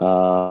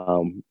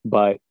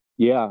 But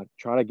yeah,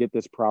 trying to get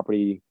this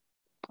property.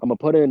 I'm going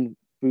to put in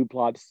food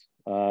plots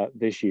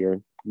this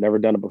year. Never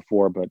done it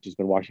before, but just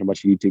been watching a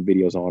bunch of YouTube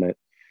videos on it.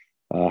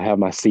 Have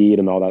my seed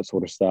and all that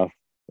sort of stuff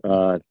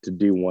to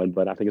do one.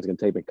 But I think it's going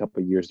to take me a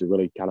couple of years to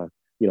really kind of,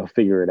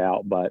 figure it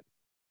out. But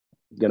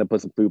going to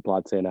put some food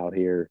plots in out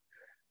here.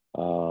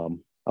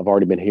 I've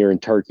already been here in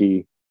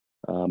Turkey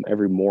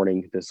every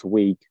morning this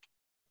week.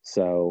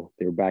 So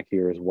they're back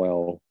here as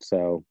well.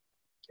 So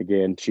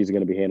again, she's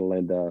going to be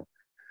handling the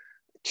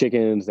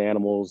chickens,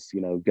 animals,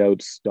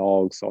 goats,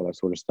 dogs, all that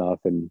sort of stuff.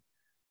 And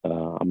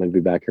I'm going to be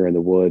back here in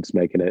the woods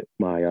making it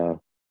my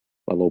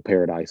little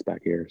paradise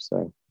back here.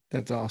 So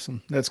That's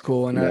awesome. That's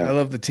cool. And I yeah,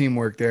 love the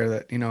teamwork there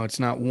that, it's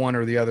not one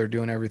or the other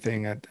doing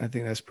everything. I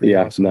think that's pretty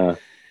yeah, awesome. no.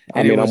 I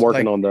And it mean, I'm was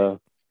like,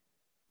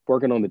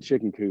 working on the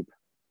chicken coop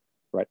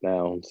right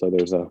now. So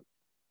there's a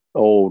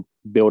old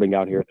building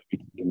out here that we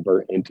can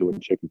convert into a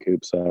chicken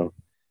coop. So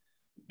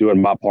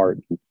doing my part,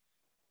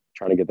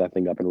 trying to get that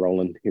thing up and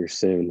rolling here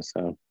soon.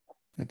 So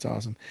that's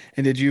awesome.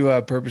 And did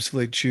you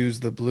purposefully choose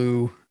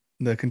the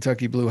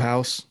Kentucky blue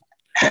house?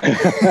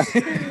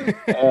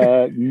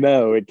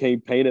 no, it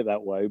came painted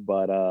that way,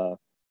 but I'll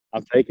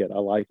take it. I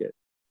like it.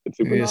 It's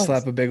super You just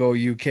nice. slap a big old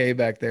UK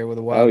back there with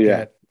a Oh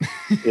yeah,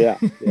 Wildcat. yeah,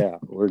 yeah.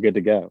 We're good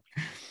to go.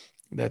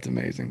 That's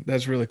amazing.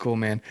 That's really cool,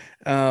 man.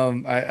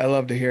 I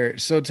love to hear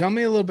it. So tell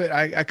me a little bit.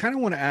 I kind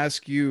of want to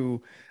ask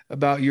you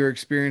about your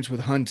experience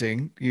with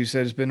hunting. You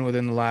said it's been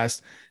within the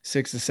last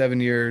 6 to 7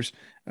 years.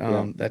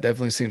 Yeah. That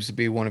definitely seems to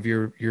be one of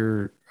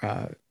your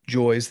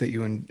joys that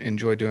you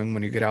enjoy doing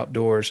when you get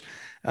outdoors.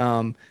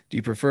 Do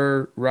you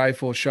prefer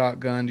rifle,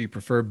 shotgun? Do you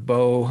prefer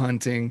bow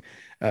hunting?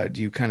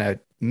 Do you kind of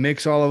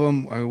mix all of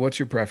them? I mean, what's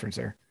your preference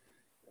there?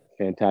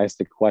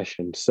 Fantastic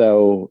question.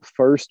 So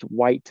first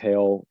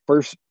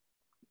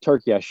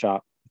turkey I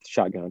shot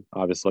shotgun,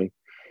 obviously.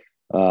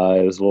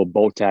 It was a little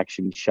bolt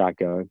action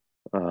shotgun.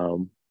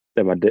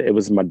 It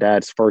was my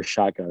dad's first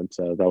shotgun,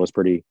 so that was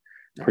pretty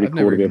I've cool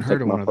never to be even able to heard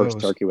take of my one of first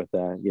those. turkey with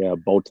that. Yeah,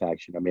 bolt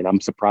action. I mean, I'm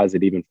surprised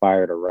it even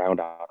fired a round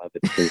out of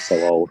it. It's been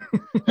so old.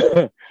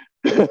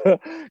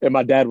 And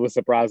my dad was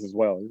surprised as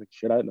well. He's like,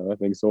 shit, I didn't know that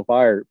thing's so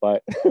fired.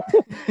 But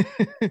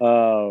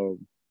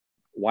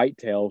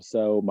whitetail.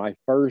 So my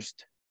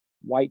first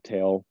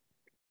whitetail,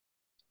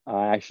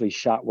 I actually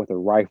shot with a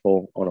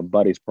rifle on a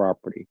buddy's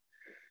property.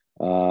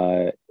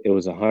 It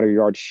was a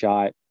 100-yard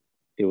shot.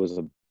 It was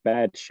a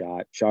bad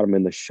shot. Shot him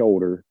in the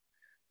shoulder.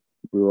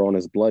 We were on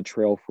his blood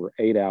trail for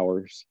 8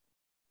 hours.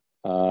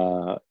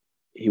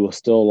 He was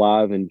still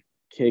alive and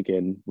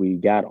kicking. We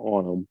got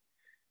on him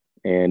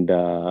and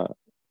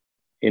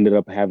ended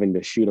up having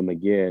to shoot him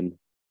again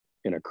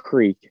in a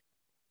creek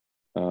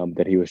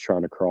that he was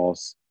trying to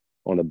cross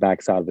on the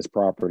backside of his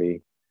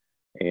property.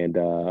 And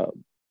of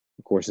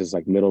course, it's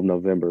like middle of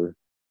November.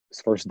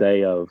 It's first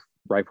day of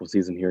rifle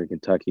season here in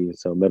Kentucky.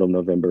 So middle of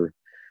November,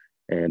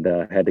 and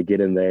had to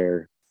get in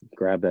there,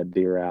 grab that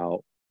deer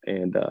out.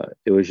 And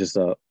it was just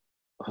a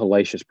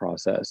hellacious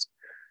process.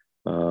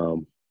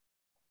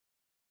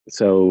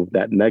 So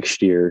that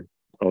next year,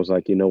 I was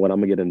like, you know what, I'm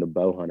gonna get into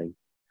bow hunting.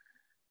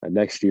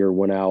 Next year,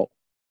 went out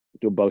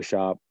to a bow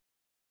shop,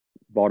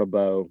 bought a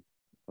bow.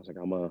 I was like,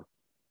 I'm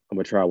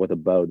gonna try with a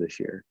bow this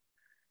year.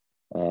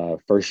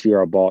 First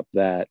year I bought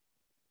that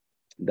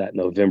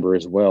November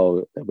as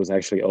well. It was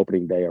actually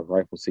opening day of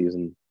rifle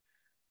season.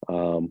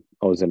 I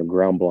was in a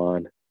ground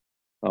blind.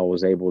 I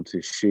was able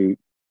to shoot.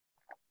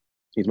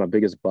 He's my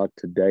biggest buck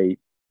to date.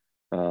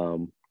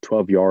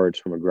 12 yards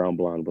from a ground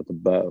blind with a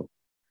bow.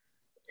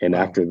 And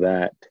Wow.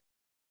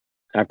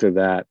 after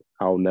that,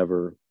 I'll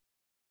never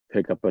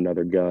pick up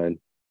another gun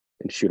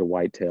and shoot a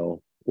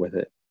whitetail with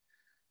it.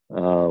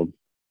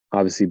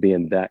 Obviously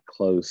being that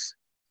close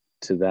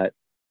to that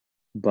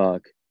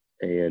buck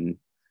and,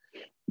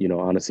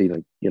 honestly,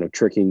 like,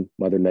 tricking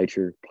Mother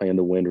Nature, playing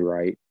the wind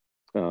right,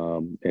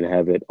 and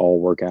have it all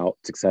work out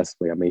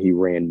successfully. I mean, he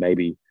ran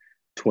maybe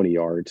 20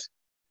 yards.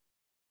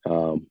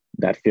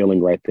 That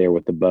feeling right there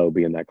with the bow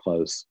being that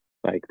close,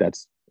 like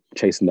that's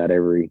chasing that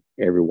every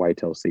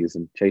whitetail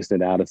season,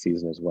 chasing it out of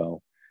season as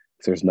well.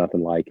 There's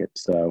nothing like it.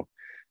 So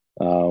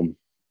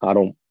I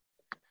don't.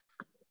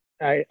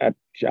 I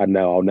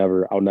know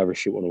I'll never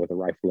shoot one with a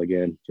rifle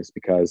again, just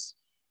because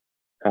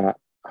I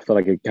feel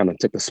like it kind of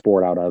took the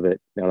sport out of it.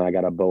 Now I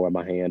got a bow in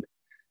my hand,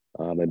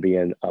 and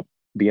being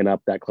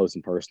up that close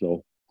and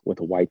personal with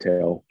a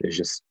whitetail is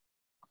just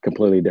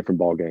completely different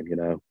ball game,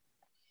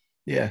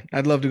 Yeah,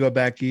 I'd love to go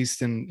back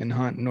east and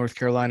hunt in North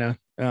Carolina,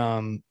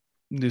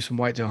 do some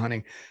whitetail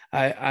hunting.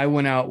 I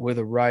went out with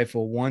a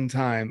rifle one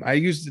time. I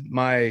used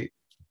my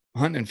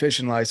hunting and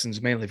fishing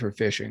license mainly for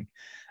fishing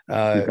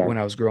Okay. when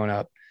I was growing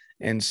up.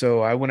 And so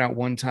I went out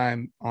one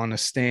time on a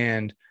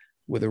stand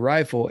with a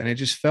rifle, and it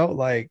just felt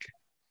like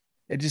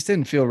it just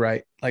didn't feel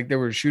right. Like there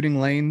were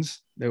shooting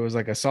lanes. There was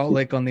like a salt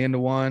lake on the end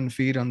of one,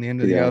 feed on the end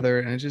of the Yeah. other.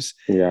 And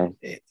Yeah.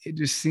 it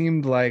just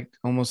seemed like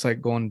almost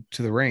like going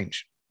to the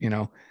range,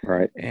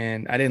 Right.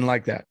 and I didn't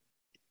like that.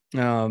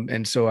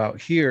 And so out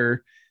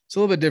here, it's a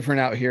little bit different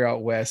out here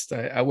out west.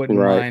 I wouldn't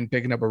Right. mind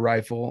picking up a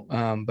rifle,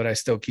 but I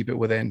still keep it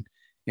within,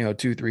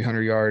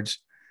 200-300 yards.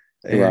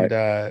 And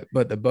Right.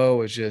 but the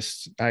bow is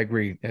just, I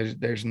agree.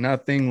 There's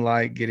nothing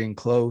like getting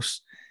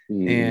close,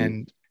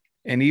 Mm,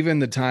 and even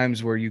the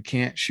times where you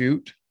can't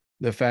shoot,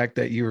 the fact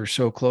that you are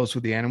so close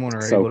with the animal and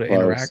are so able to close.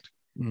 interact,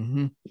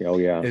 mm-hmm, Oh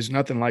yeah. there's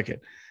nothing like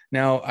it.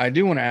 Now, I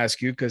do want to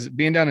ask you, because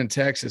being down in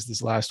Texas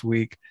this last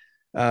week,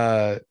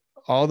 uh,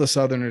 all the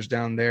Southerners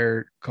down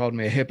there called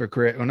me a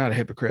hypocrite. Well, not a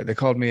hypocrite. They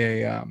called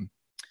me a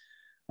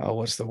oh,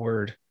 what's the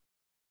word?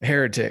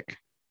 Heretic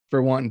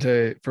for wanting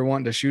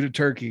to shoot a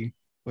turkey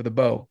with a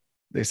bow.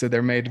 They said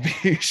they're made to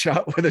be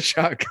shot with a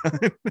shotgun.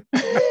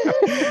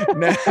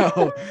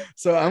 Now,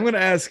 so I'm going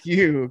to ask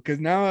you, because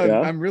now Yeah.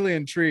 I'm really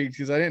intrigued,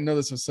 because I didn't know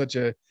this was such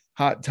a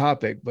hot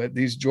topic. But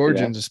these Yeah.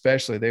 Georgians,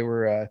 especially, they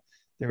were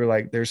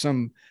like, there's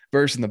some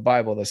verse in the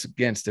Bible that's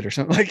against it or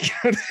something like.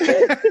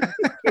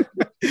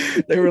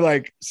 They were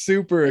like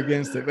super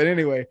against it. But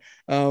anyway,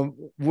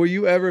 will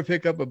you ever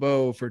pick up a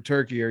bow for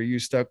turkey, or are you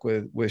stuck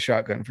with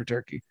shotgun for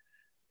turkey?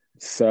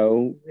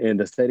 So in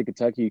the state of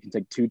Kentucky, you can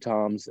take two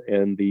toms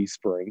in the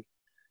spring.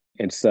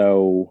 And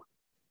so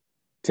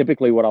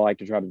typically what I like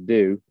to try to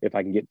do, if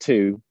I can get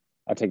two,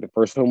 I take the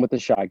first one with the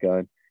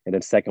shotgun and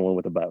then second one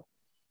with a bow.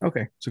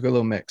 Okay, so good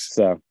little mix.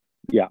 So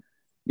yeah,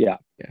 yeah,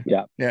 Yeah.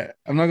 yeah, Yeah.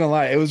 I'm not gonna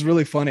lie, it was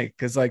really funny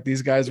because like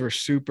these guys were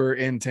super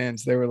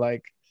intense. They were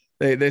like,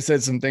 they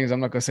said some things I'm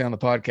not gonna say on the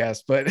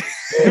podcast, but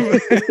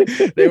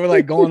they were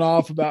like going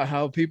off about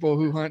how people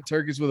who hunt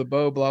turkeys with a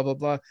bow, blah, blah,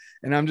 blah.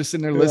 And I'm just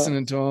sitting there yeah,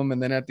 listening to them.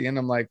 And then at the end,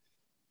 I'm like,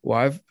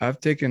 well, I've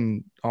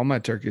taken all my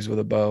turkeys with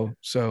a bow.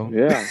 So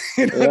yeah,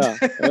 you know,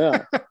 yeah,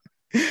 yeah,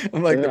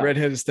 I'm like the yeah.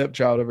 redheaded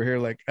stepchild over here.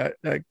 Like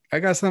I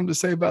got something to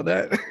say about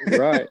that.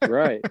 Right,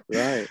 right,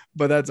 right,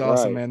 But that's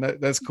awesome, right. man.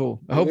 That's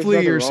cool. And there's Hopefully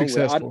nothing you're wrong with it.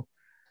 successful.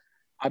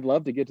 I'd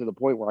love to get to the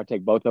point where I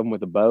take both of them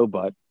with a bow,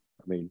 but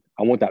I mean,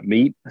 I want that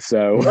meat.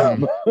 So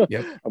Mm-hmm. I'm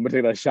Yep. gonna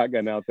take that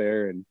shotgun out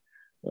there and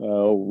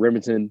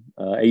Remington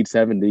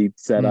 870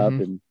 set up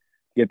Mm-hmm. and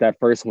get that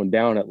first one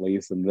down at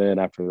least. And then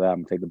after that, I'm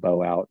gonna take the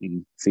bow out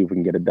and see if we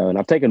can get it done.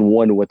 I've taken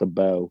one with a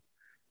bow,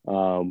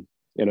 a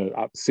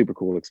super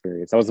cool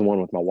experience. That was the one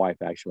with my wife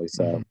actually.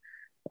 Mm-hmm. So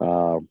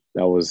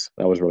That was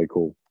really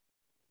cool.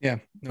 Yeah,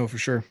 no, for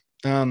sure.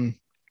 Um,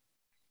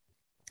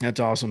 that's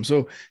awesome.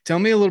 So tell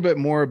me a little bit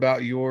more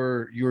about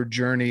your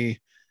journey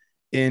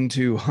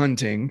into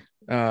hunting.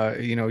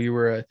 You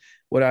were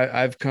what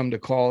I've come to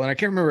call, and I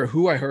can't remember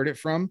who I heard it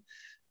from,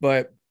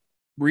 but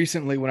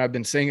recently when I've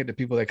been saying it to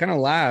people, they kind of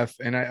laugh,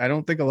 and I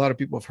don't think a lot of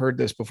people have heard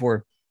this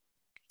before.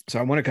 So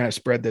I want to kind of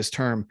spread this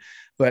term,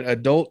 but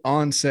adult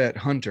onset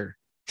hunter.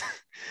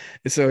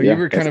 So you Yeah,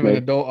 were kind that's of an me.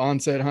 adult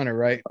onset hunter,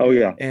 right? Oh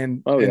yeah.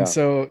 Oh And yeah.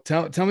 so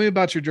tell me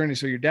about your journey.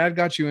 So your dad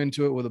got you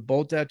into it with a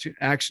bolt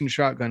action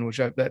shotgun,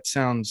 that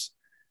sounds,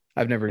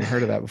 I've never even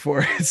heard of that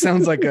before. It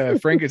sounds like a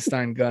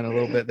Frankenstein gun a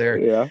little bit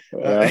there. Yeah.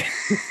 Uh,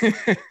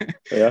 Yeah.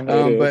 Yeah.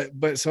 It is.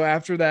 but so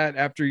after that,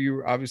 after you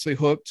were obviously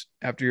hooked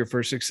after your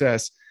first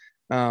success,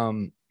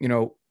 um, you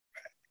know,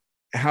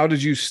 how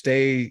did you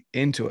stay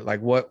into it?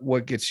 Like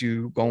what gets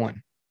you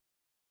going?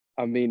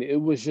 I mean, it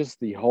was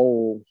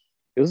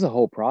a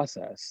whole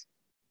process,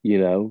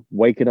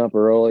 waking up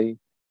early.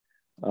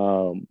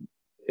 Um,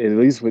 at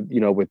least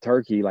with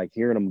turkey, like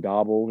hearing them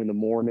gobble in the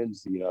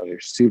mornings, they're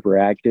super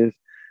active.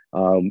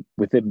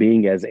 With it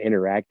being as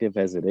interactive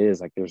as it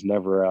is, like there's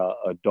never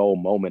a dull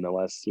moment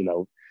unless,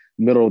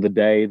 middle of the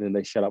day, then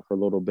they shut up for a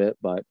little bit.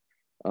 But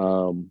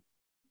um,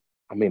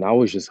 I mean, I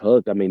was just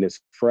hooked. I mean,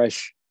 it's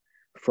fresh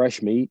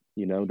meat,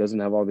 doesn't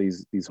have all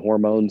these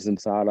hormones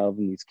inside of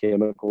them, these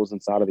chemicals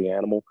inside of the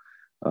animal.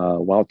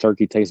 Wild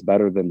turkey tastes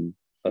better than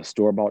a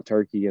store-bought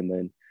turkey, and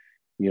then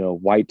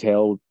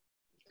whitetail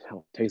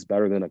tastes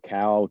better than a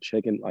cow,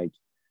 chicken. Like,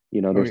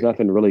 Oh there's yeah.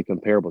 nothing really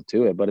comparable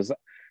to it. But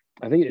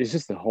I think it's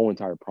just the whole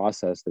entire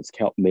process that's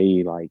kept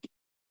me like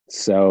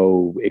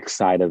so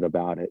excited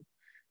about it.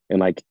 And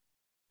like,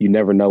 you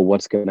never know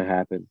what's going to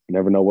happen. You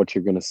never know what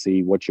you're going to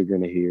see, what you're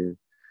going to hear.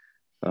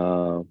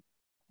 Um,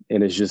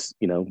 and it's just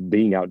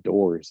being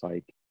outdoors.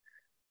 Like,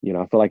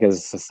 I feel like as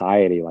a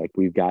society, like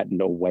we've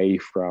gotten away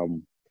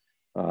from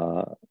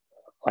uh,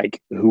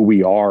 like who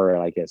we are,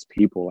 like as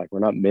people. Like we're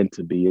not meant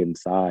to be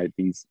inside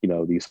these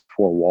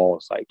four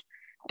walls, like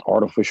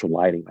artificial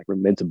lighting. Like we're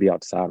meant to be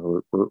outside.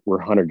 We're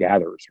hunter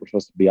gatherers. We're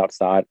supposed to be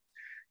outside,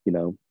 you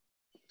know,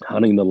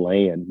 hunting the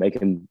land,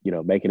 making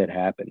it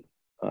happen.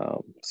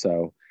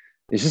 So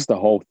it's just the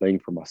whole thing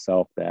for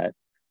myself that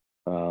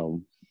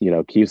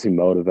keeps me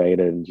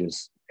motivated, and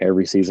just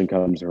every season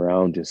comes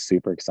around, just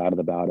super excited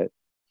about it.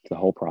 The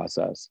whole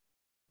process.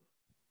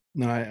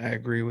 No, I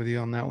agree with you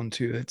on that one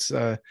too. It's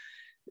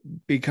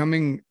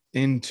becoming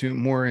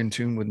more in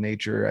tune with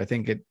nature. I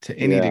think it to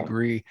any Yeah,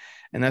 degree,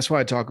 and that's why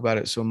I talk about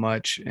it so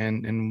much,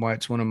 and why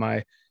it's one of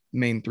my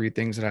main three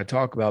things that I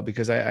talk about,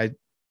 because I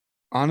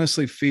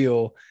honestly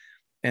feel,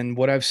 and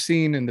what I've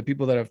seen and the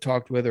people that I've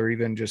talked with or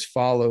even just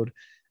followed,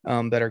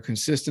 that are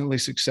consistently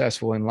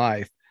successful in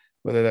life,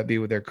 whether that be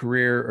with their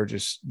career or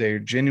just they're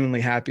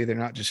genuinely happy, they're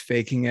not just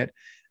faking it.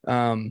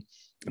 Um,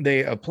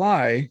 they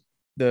apply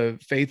the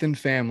faith and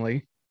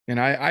family. And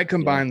I yeah,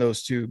 combine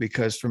those two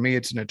because for me,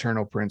 it's an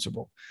eternal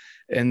principle.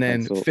 And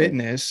then absolutely.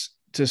 fitness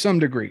to some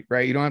degree,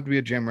 right? You don't have to be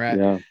a gym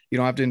rat. Yeah, You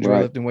don't have to enjoy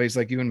right. lifting weights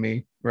like you and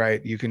me,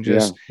 right? You can Yeah,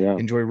 just yeah,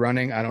 enjoy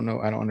running. I don't know.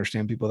 I don't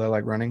understand people that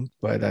like running,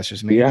 but that's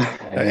just me. yeah,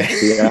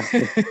 yeah,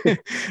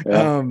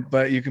 yeah,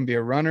 But you can be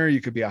a runner,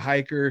 you could be a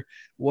hiker,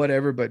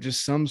 whatever, but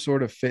just some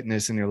sort of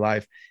fitness in your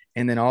life.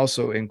 And then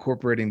also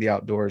incorporating the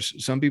outdoors.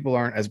 Some people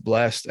aren't as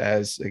blessed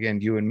as, again,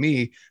 you and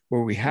me,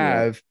 where we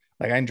yeah. have,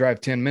 like, I can drive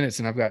 10 minutes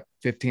and I've got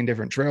 15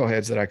 different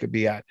trailheads that I could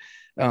be at.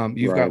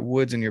 You've got Right.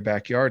 woods in your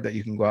backyard that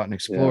you can go out and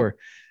Yeah, explore.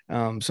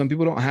 Some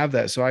people don't have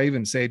that. So I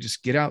even say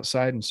just get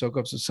outside and soak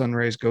up some sun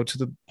rays, go to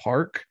the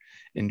park,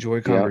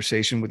 enjoy yeah,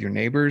 conversation with your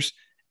neighbors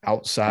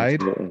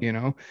outside, absolutely. you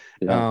know.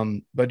 Yeah,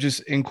 But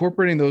just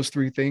incorporating those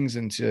three things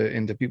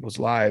into people's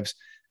lives.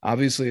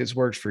 Obviously it's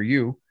worked for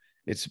you.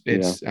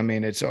 yeah, I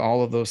mean, it's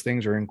all of those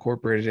things are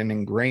incorporated and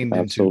ingrained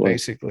into absolutely.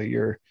 basically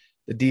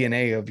the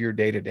DNA of your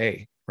day to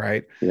day,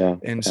 right? Yeah,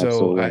 And so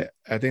absolutely.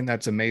 I think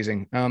that's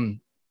amazing.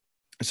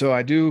 So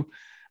I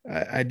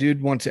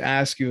did want to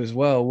ask you as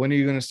well, when are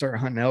you going to start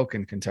hunting elk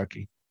in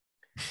Kentucky?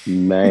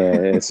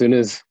 Man, as soon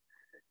as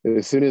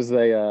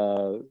they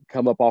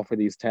come up off of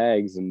these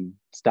tags and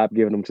stop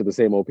giving them to the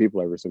same old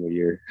people every single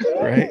year.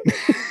 Right.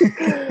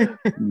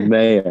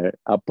 Man,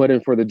 I put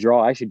in for the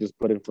draw. I actually just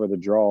put in for the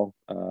draw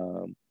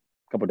a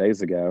couple of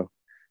days ago.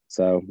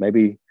 So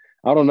maybe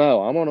I don't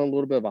know. I'm on a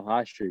little bit of a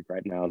hot streak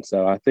right now, and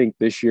so I think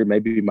this year may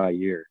be my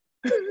year.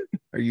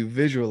 Are you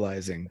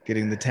visualizing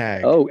getting the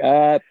tag? Oh,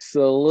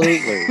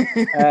 absolutely,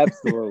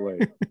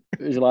 absolutely,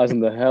 visualizing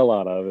the hell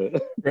out of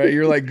it. Right.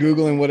 You're like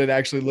Googling what it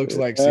actually looks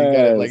like. So you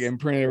got it like Yes,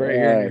 imprinted right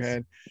here in your yes,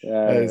 head.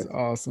 That is yes,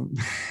 awesome.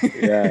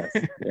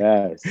 yes,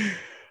 yes.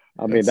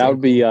 I mean, That's that so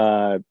would be. cool.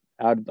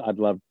 I'd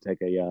love to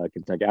take a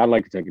Kentucky. I'd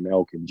like to take an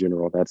elk in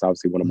general. That's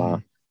obviously one of my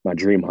Mhm. my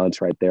dream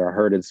hunts right there. I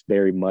heard it's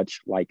very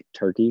much like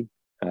turkey,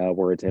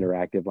 where it's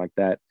interactive like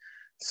that.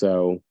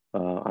 So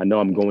I know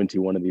I'm going to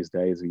one of these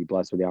days. Be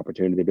blessed with the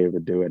opportunity to be able to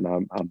do it,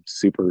 and I'm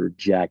super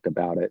jacked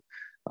about it.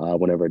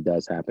 Whenever it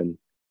does happen,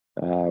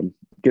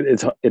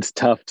 it's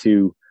tough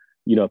to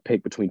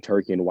pick between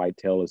turkey and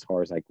whitetail as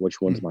far as like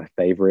which one's my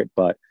favorite,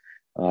 but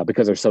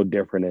because they're so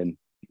different and,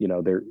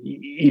 they're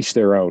each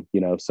their own,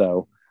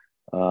 so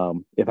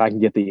if I can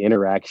get the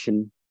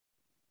interaction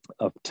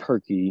of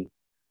turkey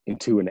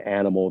into an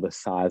animal the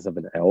size of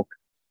an elk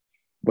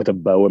with a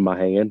bow in my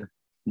hand,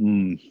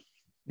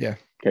 yeah,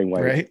 can't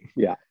wait. Right.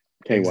 Yeah.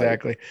 Can't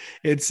exactly.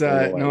 wait. It's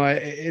no,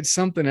 it's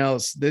something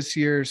else this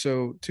year.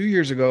 So 2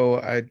 years ago,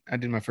 I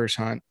did my first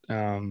hunt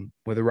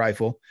with a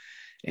rifle,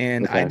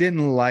 and I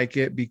didn't like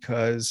it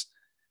because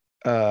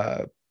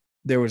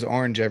there was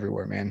orange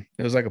everywhere, man.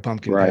 It was like a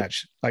pumpkin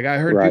patch. Like I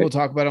heard people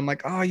talk about it. I'm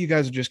like, oh, you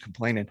guys are just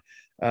complaining.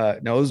 No,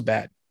 it was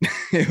bad.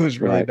 It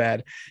was really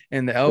bad.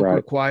 And the elk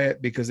were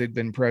quiet because they'd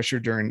been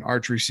pressured during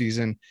archery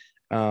season.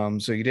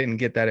 So you didn't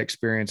get that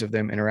experience of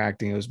them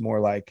interacting. It was more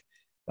like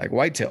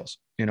whitetails,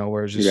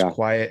 where it was just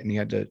quiet and you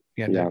had to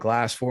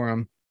glass for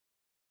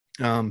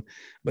them.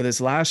 But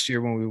this last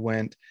year when we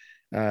went,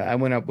 I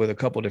went up with a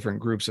couple different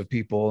groups of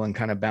people and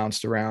kind of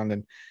bounced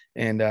around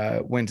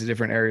and went to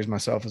different areas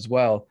myself as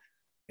well.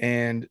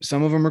 And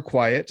some of them are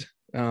quiet.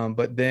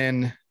 But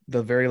then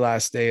the very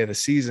last day of the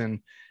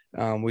season,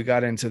 we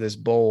got into this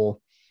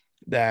bowl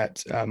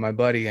that my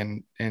buddy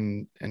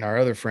and our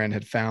other friend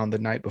had found the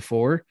night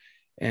before,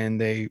 and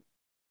they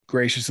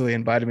graciously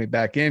invited me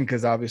back in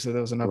because obviously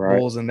there was enough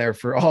bulls in there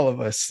for all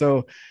of us.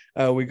 So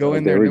we go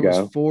in there and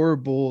there was 4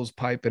 bulls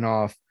piping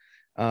off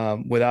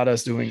without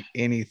us doing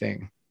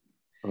anything.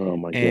 Oh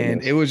my goodness.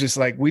 And it was just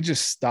like, we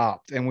just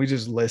stopped and we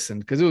just listened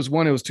because it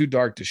was too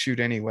dark to shoot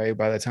anyway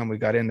by the time we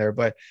got in there,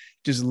 but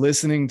just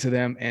listening to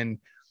them, and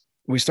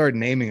we started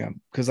naming them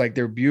because like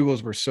their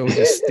bugles were so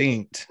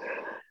distinct.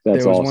 There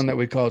was awesome. One that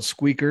we called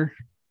Squeaker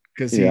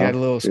because he had a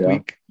little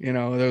squeak, there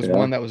was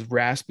one that was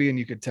raspy and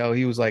you could tell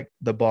he was like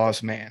the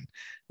boss man,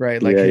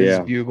 right? Like his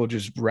bugle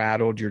just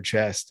rattled your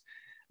chest.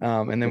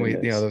 And then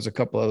there was a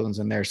couple other ones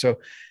in there. So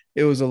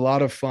it was a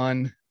lot of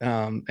fun.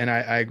 And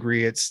I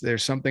agree.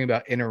 There's something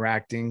about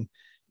interacting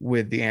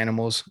with the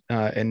animals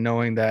and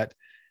knowing that,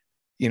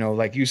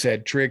 like you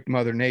said, tricked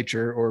Mother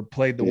Nature or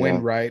played the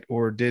wind right,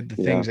 or did the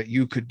things that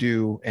you could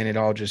do. And it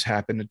all just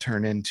happened to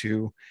turn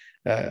into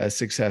a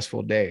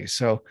successful day.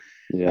 So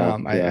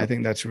I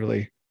think that's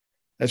really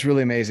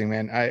amazing,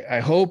 man. I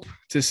hope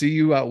to see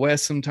you out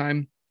west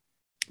sometime,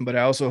 but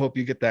I also hope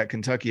you get that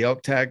Kentucky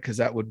elk tag, because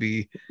that'd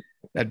be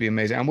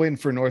amazing. I'm waiting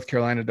for North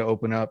Carolina to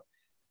open up.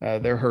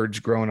 Their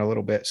herd's growing a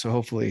little bit, so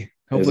hopefully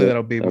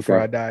that'll be before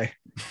I die.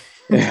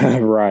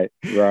 Right.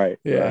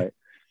 That'd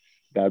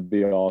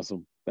be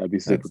awesome. That'd be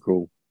super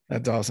cool.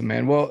 That's awesome,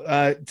 man.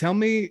 Well, tell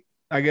me,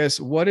 I guess,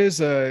 what is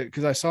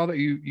because I saw that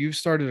you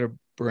started a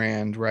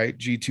brand, right?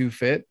 G2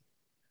 Fit.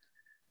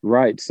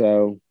 Right.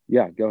 So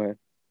go ahead.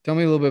 Tell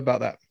me a little bit about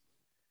that.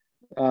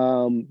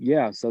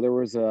 So there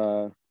was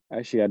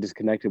actually I just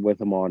connected with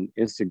him on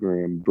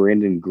Instagram,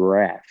 Brandon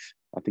Graff.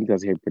 I think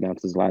that's how you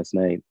pronounce his last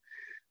name.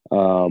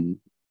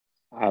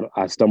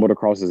 I stumbled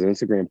across his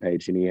Instagram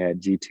page and he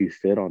had G2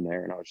 Fit on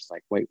there, and I was just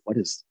like, wait, what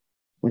is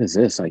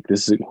this? Like,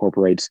 this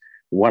incorporates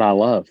what I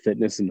love,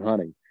 fitness and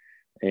hunting.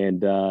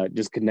 And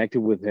just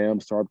connected with him,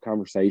 started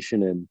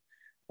conversation.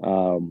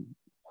 And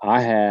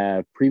I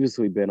have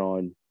previously been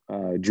on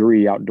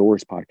Drury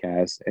Outdoors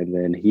podcast, and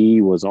then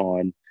he was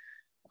on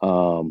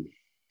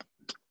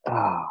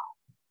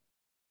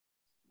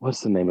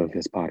what's the name of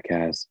his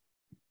podcast?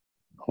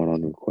 Hold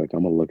on real quick.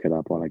 I'm gonna look it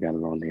up while I got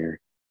it on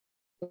here.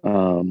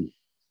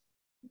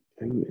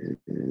 Who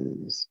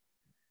is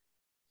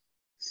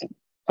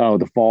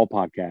the Fall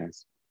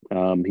podcast.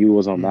 He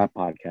was on that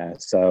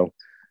podcast. So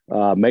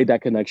made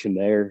that connection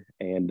there.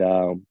 And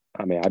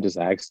I just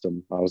asked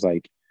him, I was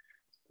like,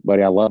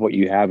 buddy, I love what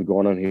you have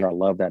going on here. I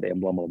love that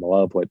emblem. I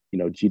love what,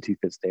 G2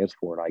 Fit stands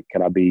for. Like,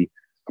 can I be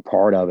a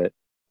part of it?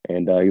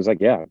 And he was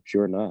like, yeah,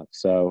 sure enough.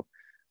 So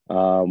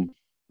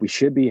we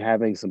should be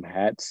having some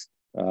hats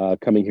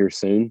coming here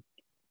soon.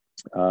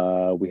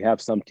 We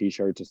have some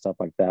t-shirts and stuff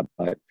like that,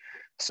 but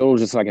still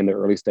just like in the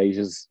early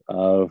stages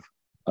of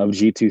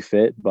G2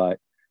 Fit. But,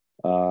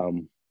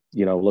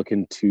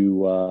 looking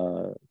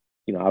to,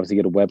 obviously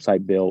get a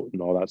website built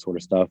and all that sort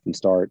of stuff and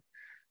start,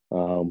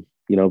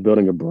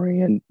 building a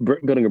brand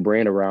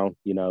around,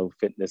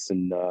 fitness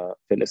and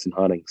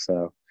hunting.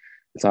 So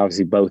it's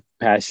obviously both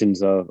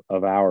passions of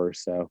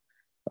ours. So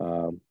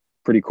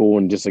pretty cool.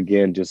 And just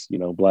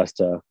blessed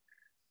to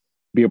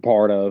be a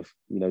part of,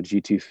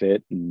 G2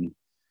 Fit and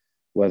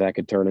what that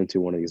could turn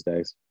into one of these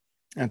days.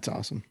 That's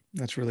awesome.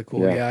 That's really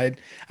cool. Yeah.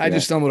 I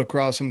just stumbled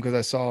across them because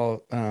I saw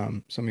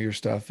some of your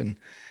stuff, and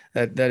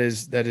that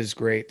is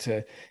great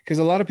because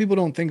a lot of people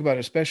don't think about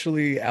it,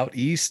 especially out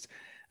east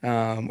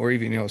or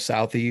even,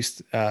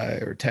 Southeast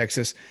or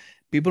Texas.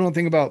 People don't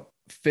think about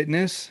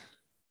fitness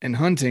and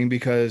hunting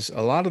because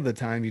a lot of the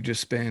time you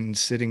just spend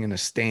sitting in a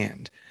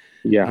stand.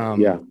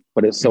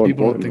 But it's so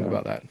people important. Don't think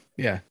about that.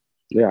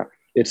 Yeah.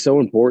 It's so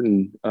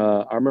important.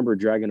 I remember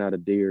dragging out a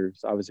deer,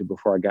 obviously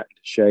before I got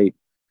into shape,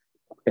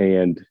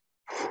 and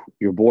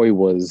your boy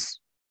was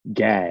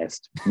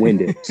gassed,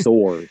 winded,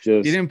 sore. Just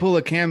you didn't pull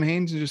a Cam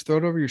Hanes and just throw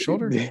it over your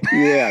shoulder?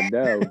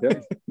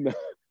 No,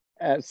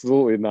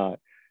 absolutely not.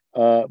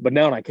 But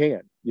now I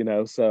can,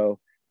 so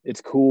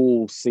it's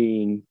cool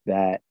seeing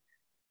that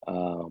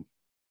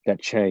that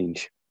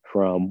change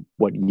from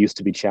what used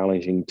to be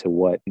challenging to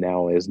what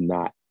now is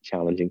not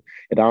challenging.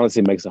 It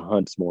honestly makes the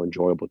hunts more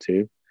enjoyable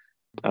too.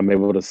 I'm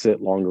able to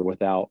sit longer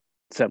without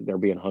sitting there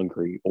being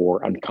hungry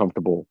or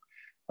uncomfortable.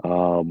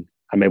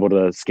 I'm able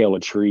to scale a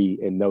tree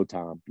in no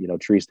time,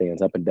 tree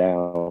stands up and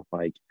down.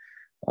 Like,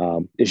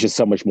 it's just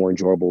so much more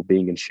enjoyable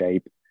being in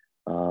shape,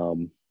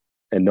 and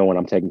knowing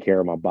I'm taking care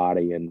of my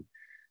body. And,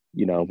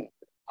 you know,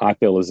 I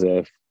feel as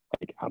if,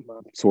 like, I'm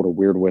sort of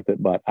weird with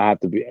it, but I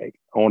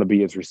want to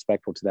be as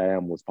respectful to that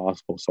animal as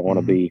possible. So I want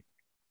to be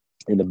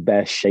in the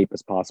best shape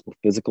as possible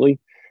physically,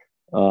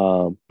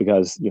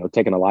 because,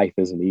 taking a life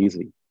isn't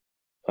easy.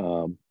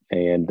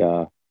 And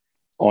I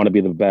want to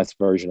be the best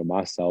version of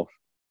myself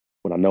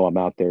when I know I'm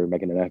out there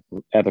making an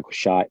ethical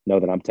shot, know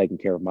that I'm taking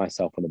care of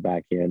myself on the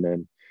back end.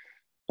 And,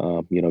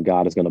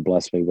 God is going to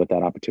bless me with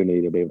that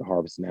opportunity to be able to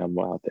harvest an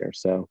animal out there.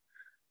 So,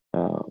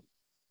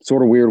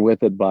 sort of weird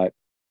with it, but,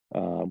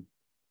 I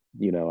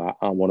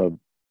want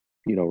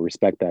to,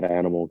 respect that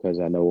animal, because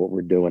I know what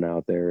we're doing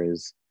out there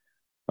is,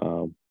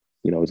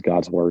 it's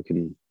God's work,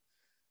 and,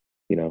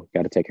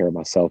 got to take care of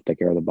myself, take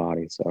care of the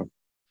body. So.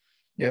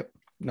 Yep.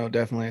 No,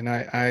 definitely. And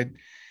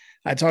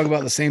I talk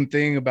about the same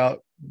thing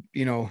about,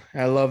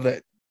 I love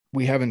that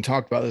we haven't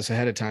talked about this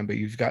ahead of time, but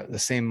you've got the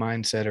same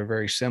mindset or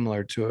very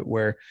similar to it,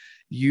 where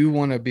you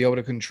want to be able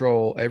to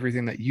control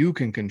everything that you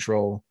can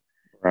control.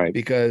 Right.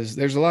 Because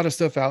there's a lot of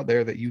stuff out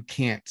there that you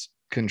can't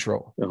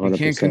control. 100%, you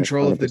can't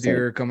control 100%. If the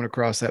deer are coming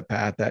across that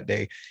path that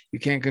day. You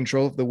can't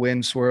control if the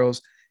wind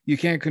swirls. You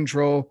can't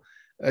control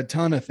a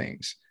ton of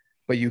things,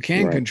 but you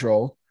can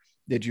control,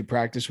 did you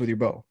practice with your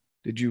bow?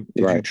 Did you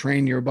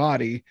train your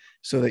body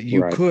so that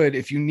you could,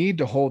 if you need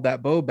to hold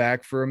that bow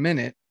back for a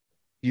minute,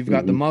 you've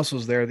got the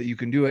muscles there that you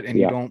can do it, and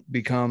you don't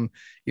become,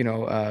 you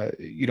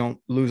don't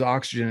lose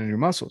oxygen in your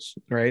muscles.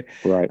 Right.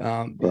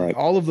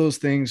 All of those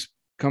things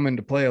come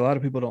into play. A lot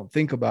of people don't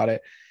think about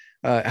it.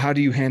 How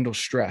do you handle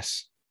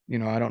stress?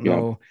 I don't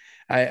know.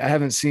 I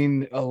haven't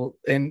seen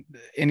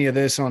any of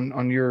this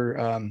on your,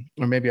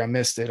 or maybe I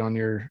missed it on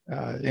your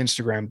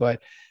Instagram,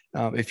 but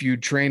if you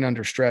train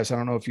under stress, I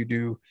don't know if you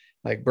do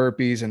like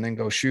burpees and then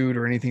go shoot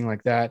or anything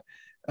like that.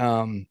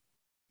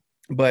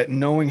 But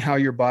knowing how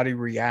your body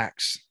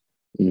reacts,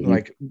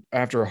 like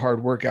after a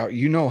hard workout,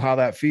 how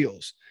that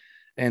feels.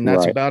 And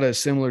that's about as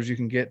similar as you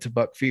can get to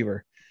buck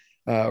fever,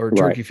 or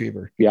turkey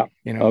fever. Yeah.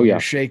 You're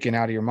shaking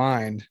out of your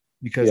mind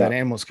because that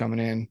animal's coming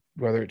in,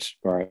 whether it's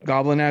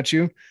gobbling at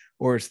you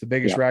or it's the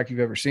biggest rack you've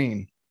ever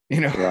seen,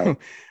 you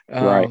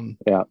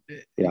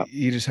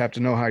just have to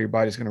know how your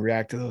body's going to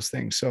react to those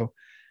things. So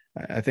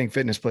I think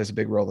fitness plays a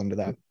big role into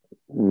that.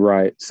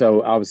 Right.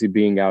 So obviously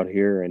being out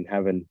here and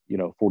having,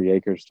 40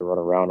 acres to run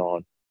around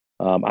on,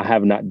 I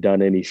have not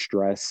done any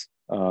stress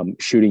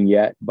shooting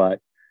yet, but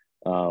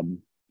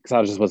because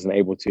I just wasn't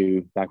able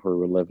to back where we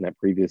were living at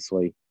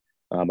previously.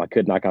 I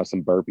could knock out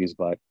some burpees,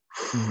 but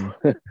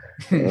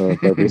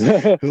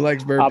burpees. Who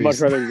likes burpees? I'd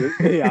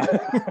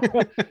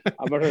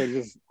much rather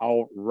just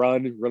I'll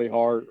run really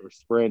hard or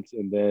sprint,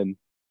 and then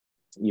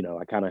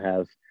I kind of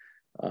have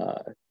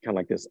kind of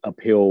like this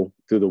uphill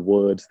through the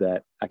woods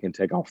that I can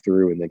take off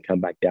through, and then come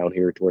back down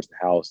here towards the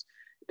house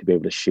to be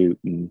able to shoot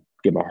and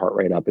get my heart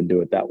rate up and do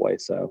it that way.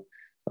 So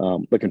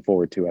looking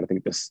forward to it. I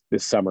think this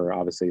summer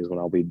obviously is when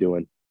I'll be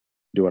doing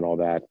all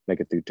that, make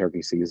it through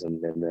turkey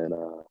season, and then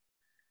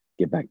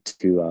get back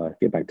to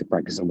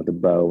practicing with the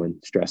bow and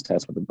stress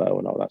test with the bow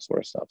and all that sort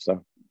of stuff.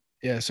 So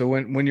yeah. So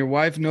when your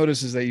wife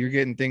notices that you're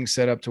getting things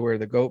set up to where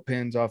the goat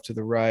pin's off to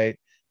the right,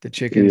 the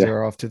chickens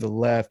are off to the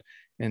left,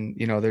 and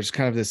there's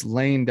kind of this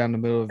lane down the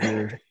middle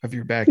of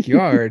your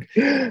backyard,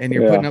 and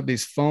you're putting up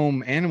these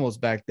foam animals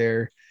back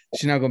there,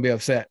 she's not going to be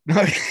upset.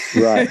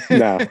 Right.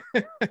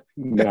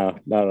 No,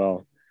 not at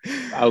all.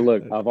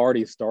 I've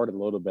already started a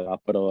little bit. I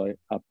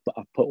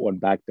put one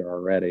back there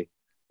already.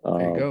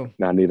 There you go.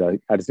 Now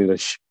I just need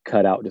to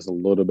cut out just a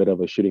little bit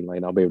of a shooting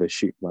lane. I'll be able to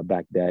shoot my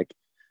back deck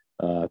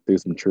through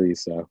some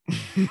trees. So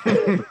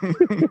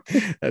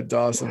that's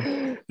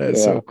awesome.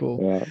 That's so cool.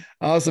 Yeah.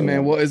 Awesome,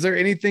 man. Well, is there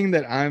anything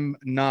that I'm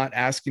not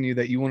asking you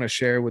that you want to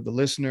share with the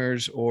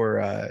listeners,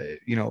 or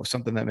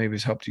something that maybe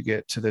has helped you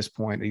get to this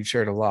point? You've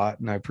shared a lot,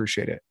 and I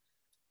appreciate it.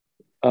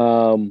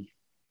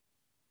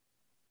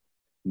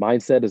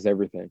 Mindset is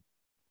everything.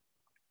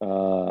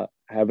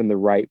 Having the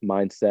right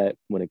mindset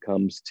when it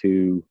comes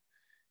to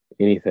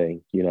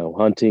anything,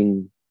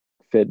 hunting,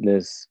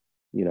 fitness,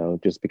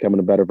 just becoming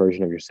a better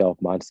version of yourself.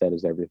 Mindset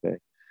is everything.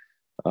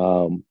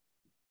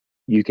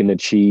 You can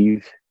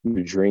achieve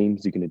your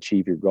dreams. You can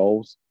achieve your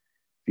goals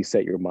if you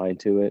set your mind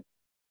to it.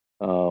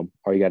 All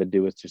you got to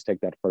do is just take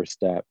that first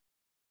step.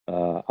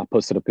 I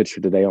posted a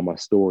picture today on my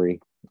story.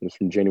 It was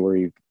from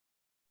January.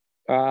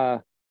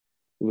 It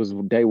was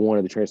day one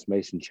of the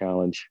transformation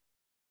challenge.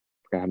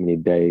 I forgot how many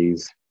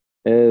days.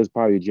 It was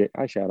probably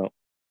actually,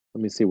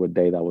 let me see what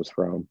day that was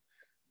from.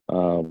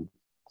 So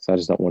I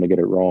just don't want to get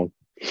it wrong.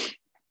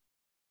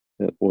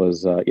 It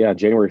was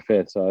January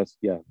 5th. So that's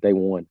day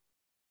one.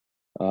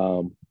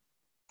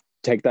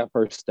 Take that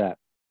first step.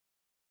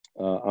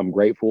 I'm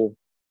grateful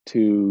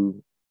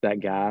to that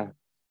guy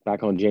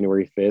back on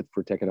January 5th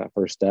for taking that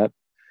first step.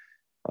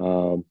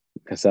 Like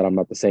I said, I'm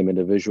not the same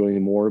individual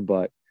anymore,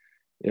 but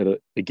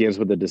it begins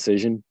with a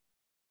decision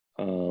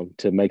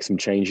to make some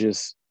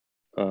changes.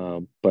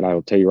 But I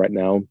will tell you right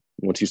now,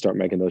 once you start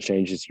making those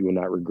changes, you will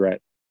not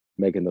regret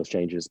making those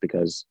changes,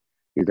 because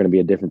you're going to be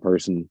a different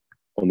person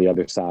on the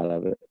other side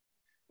of it,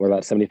 whether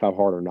that's 75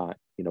 hard or not,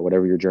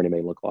 whatever your journey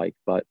may look like.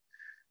 But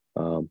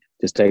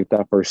just take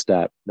that first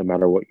step, no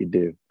matter what you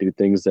do. Do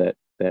things that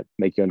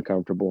make you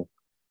uncomfortable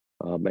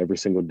every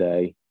single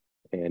day.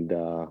 And,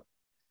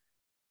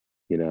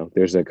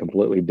 there's a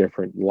completely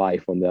different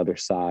life on the other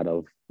side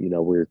of,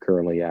 where you're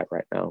currently at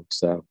right now.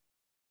 So.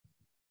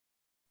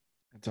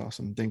 That's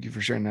awesome. Thank you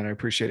for sharing that. I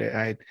appreciate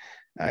it.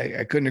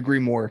 I couldn't agree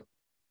more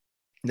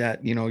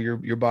that,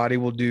 your body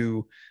will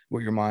do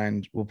what your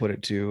mind will put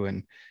it to.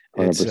 And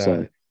it's,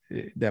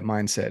 that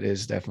mindset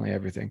is definitely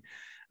everything.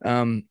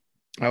 I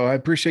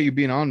appreciate you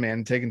being on,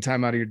 man, taking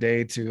time out of your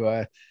day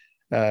to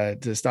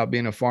stop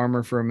being a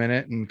farmer for a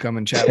minute and come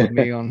and chat with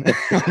me on the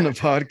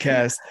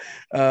podcast.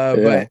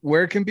 But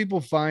where can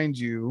people find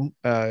you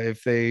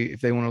if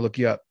they want to look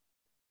you up?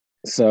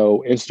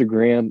 So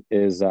Instagram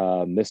is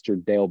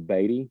Mr. Dale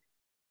Beatty.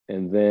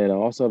 And then I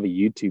also have a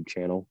YouTube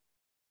channel,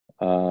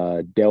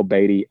 Dale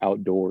Beatty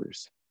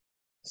Outdoors.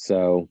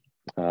 So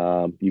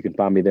you can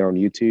find me there on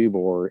YouTube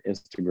or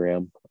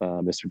Instagram,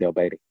 Mr. Dale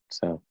Beatty.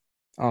 So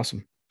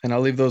awesome. And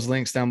I'll leave those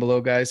links down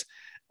below, guys.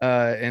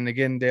 And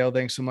again, Dale,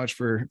 thanks so much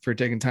for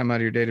taking time out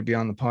of your day to be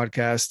on the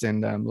podcast.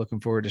 And I'm looking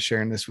forward to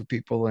sharing this with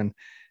people and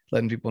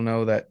letting people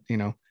know that,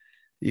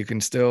 you can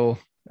still,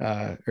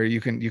 or you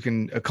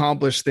can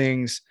accomplish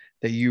things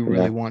that you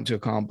really want to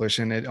accomplish.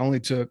 And it only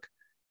took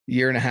a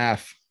year and a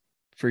half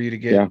for you to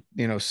get,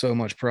 so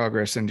much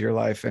progress into your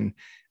life. And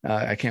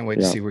I can't wait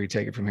to see where you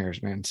take it from here,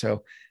 man.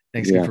 So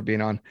thanks again for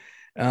being on.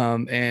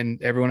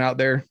 And everyone out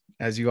there,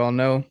 as you all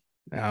know,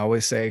 I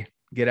always say,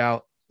 get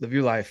out, live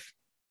your life,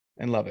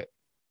 and love it.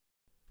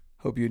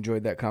 Hope you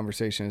enjoyed that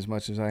conversation as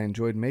much as I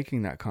enjoyed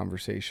making that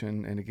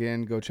conversation. And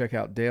again, go check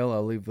out Dale.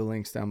 I'll leave the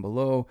links down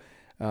below.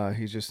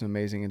 He's just an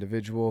amazing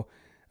individual.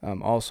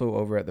 Also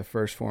over at the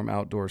First Form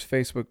Outdoors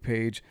Facebook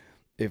page,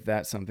 if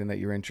that's something that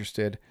you're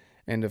interested.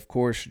 And of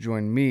course,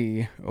 join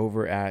me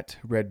over at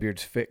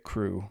Redbeard's Fit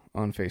Crew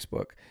on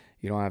Facebook.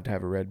 You don't have to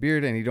have a red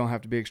beard, and you don't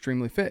have to be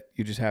extremely fit.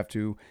 You just have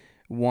to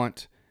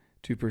want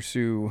to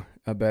pursue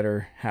a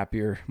better,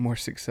 happier, more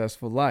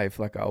successful life,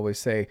 like I always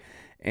say.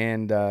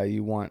 And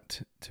you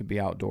want to be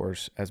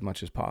outdoors as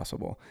much as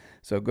possible.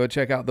 So go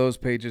check out those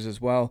pages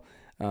as well.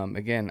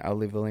 Again, I'll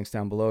leave the links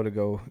down below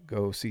to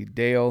go see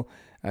Dale,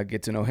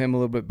 get to know him a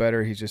little bit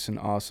better. He's just an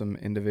awesome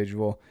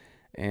individual.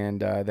 And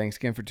thanks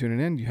again for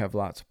tuning in. You have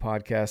lots of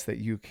podcasts that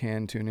you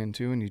can tune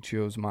into, and you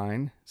chose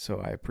mine.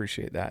 So I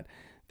appreciate that.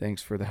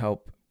 Thanks for the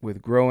help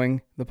with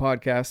growing the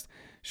podcast.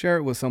 Share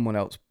it with someone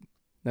else.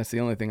 That's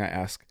the only thing I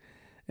ask.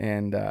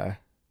 And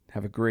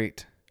have a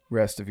great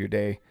rest of your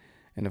day.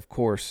 And of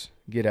course,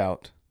 get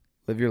out,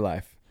 live your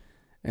life,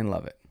 and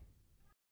love it.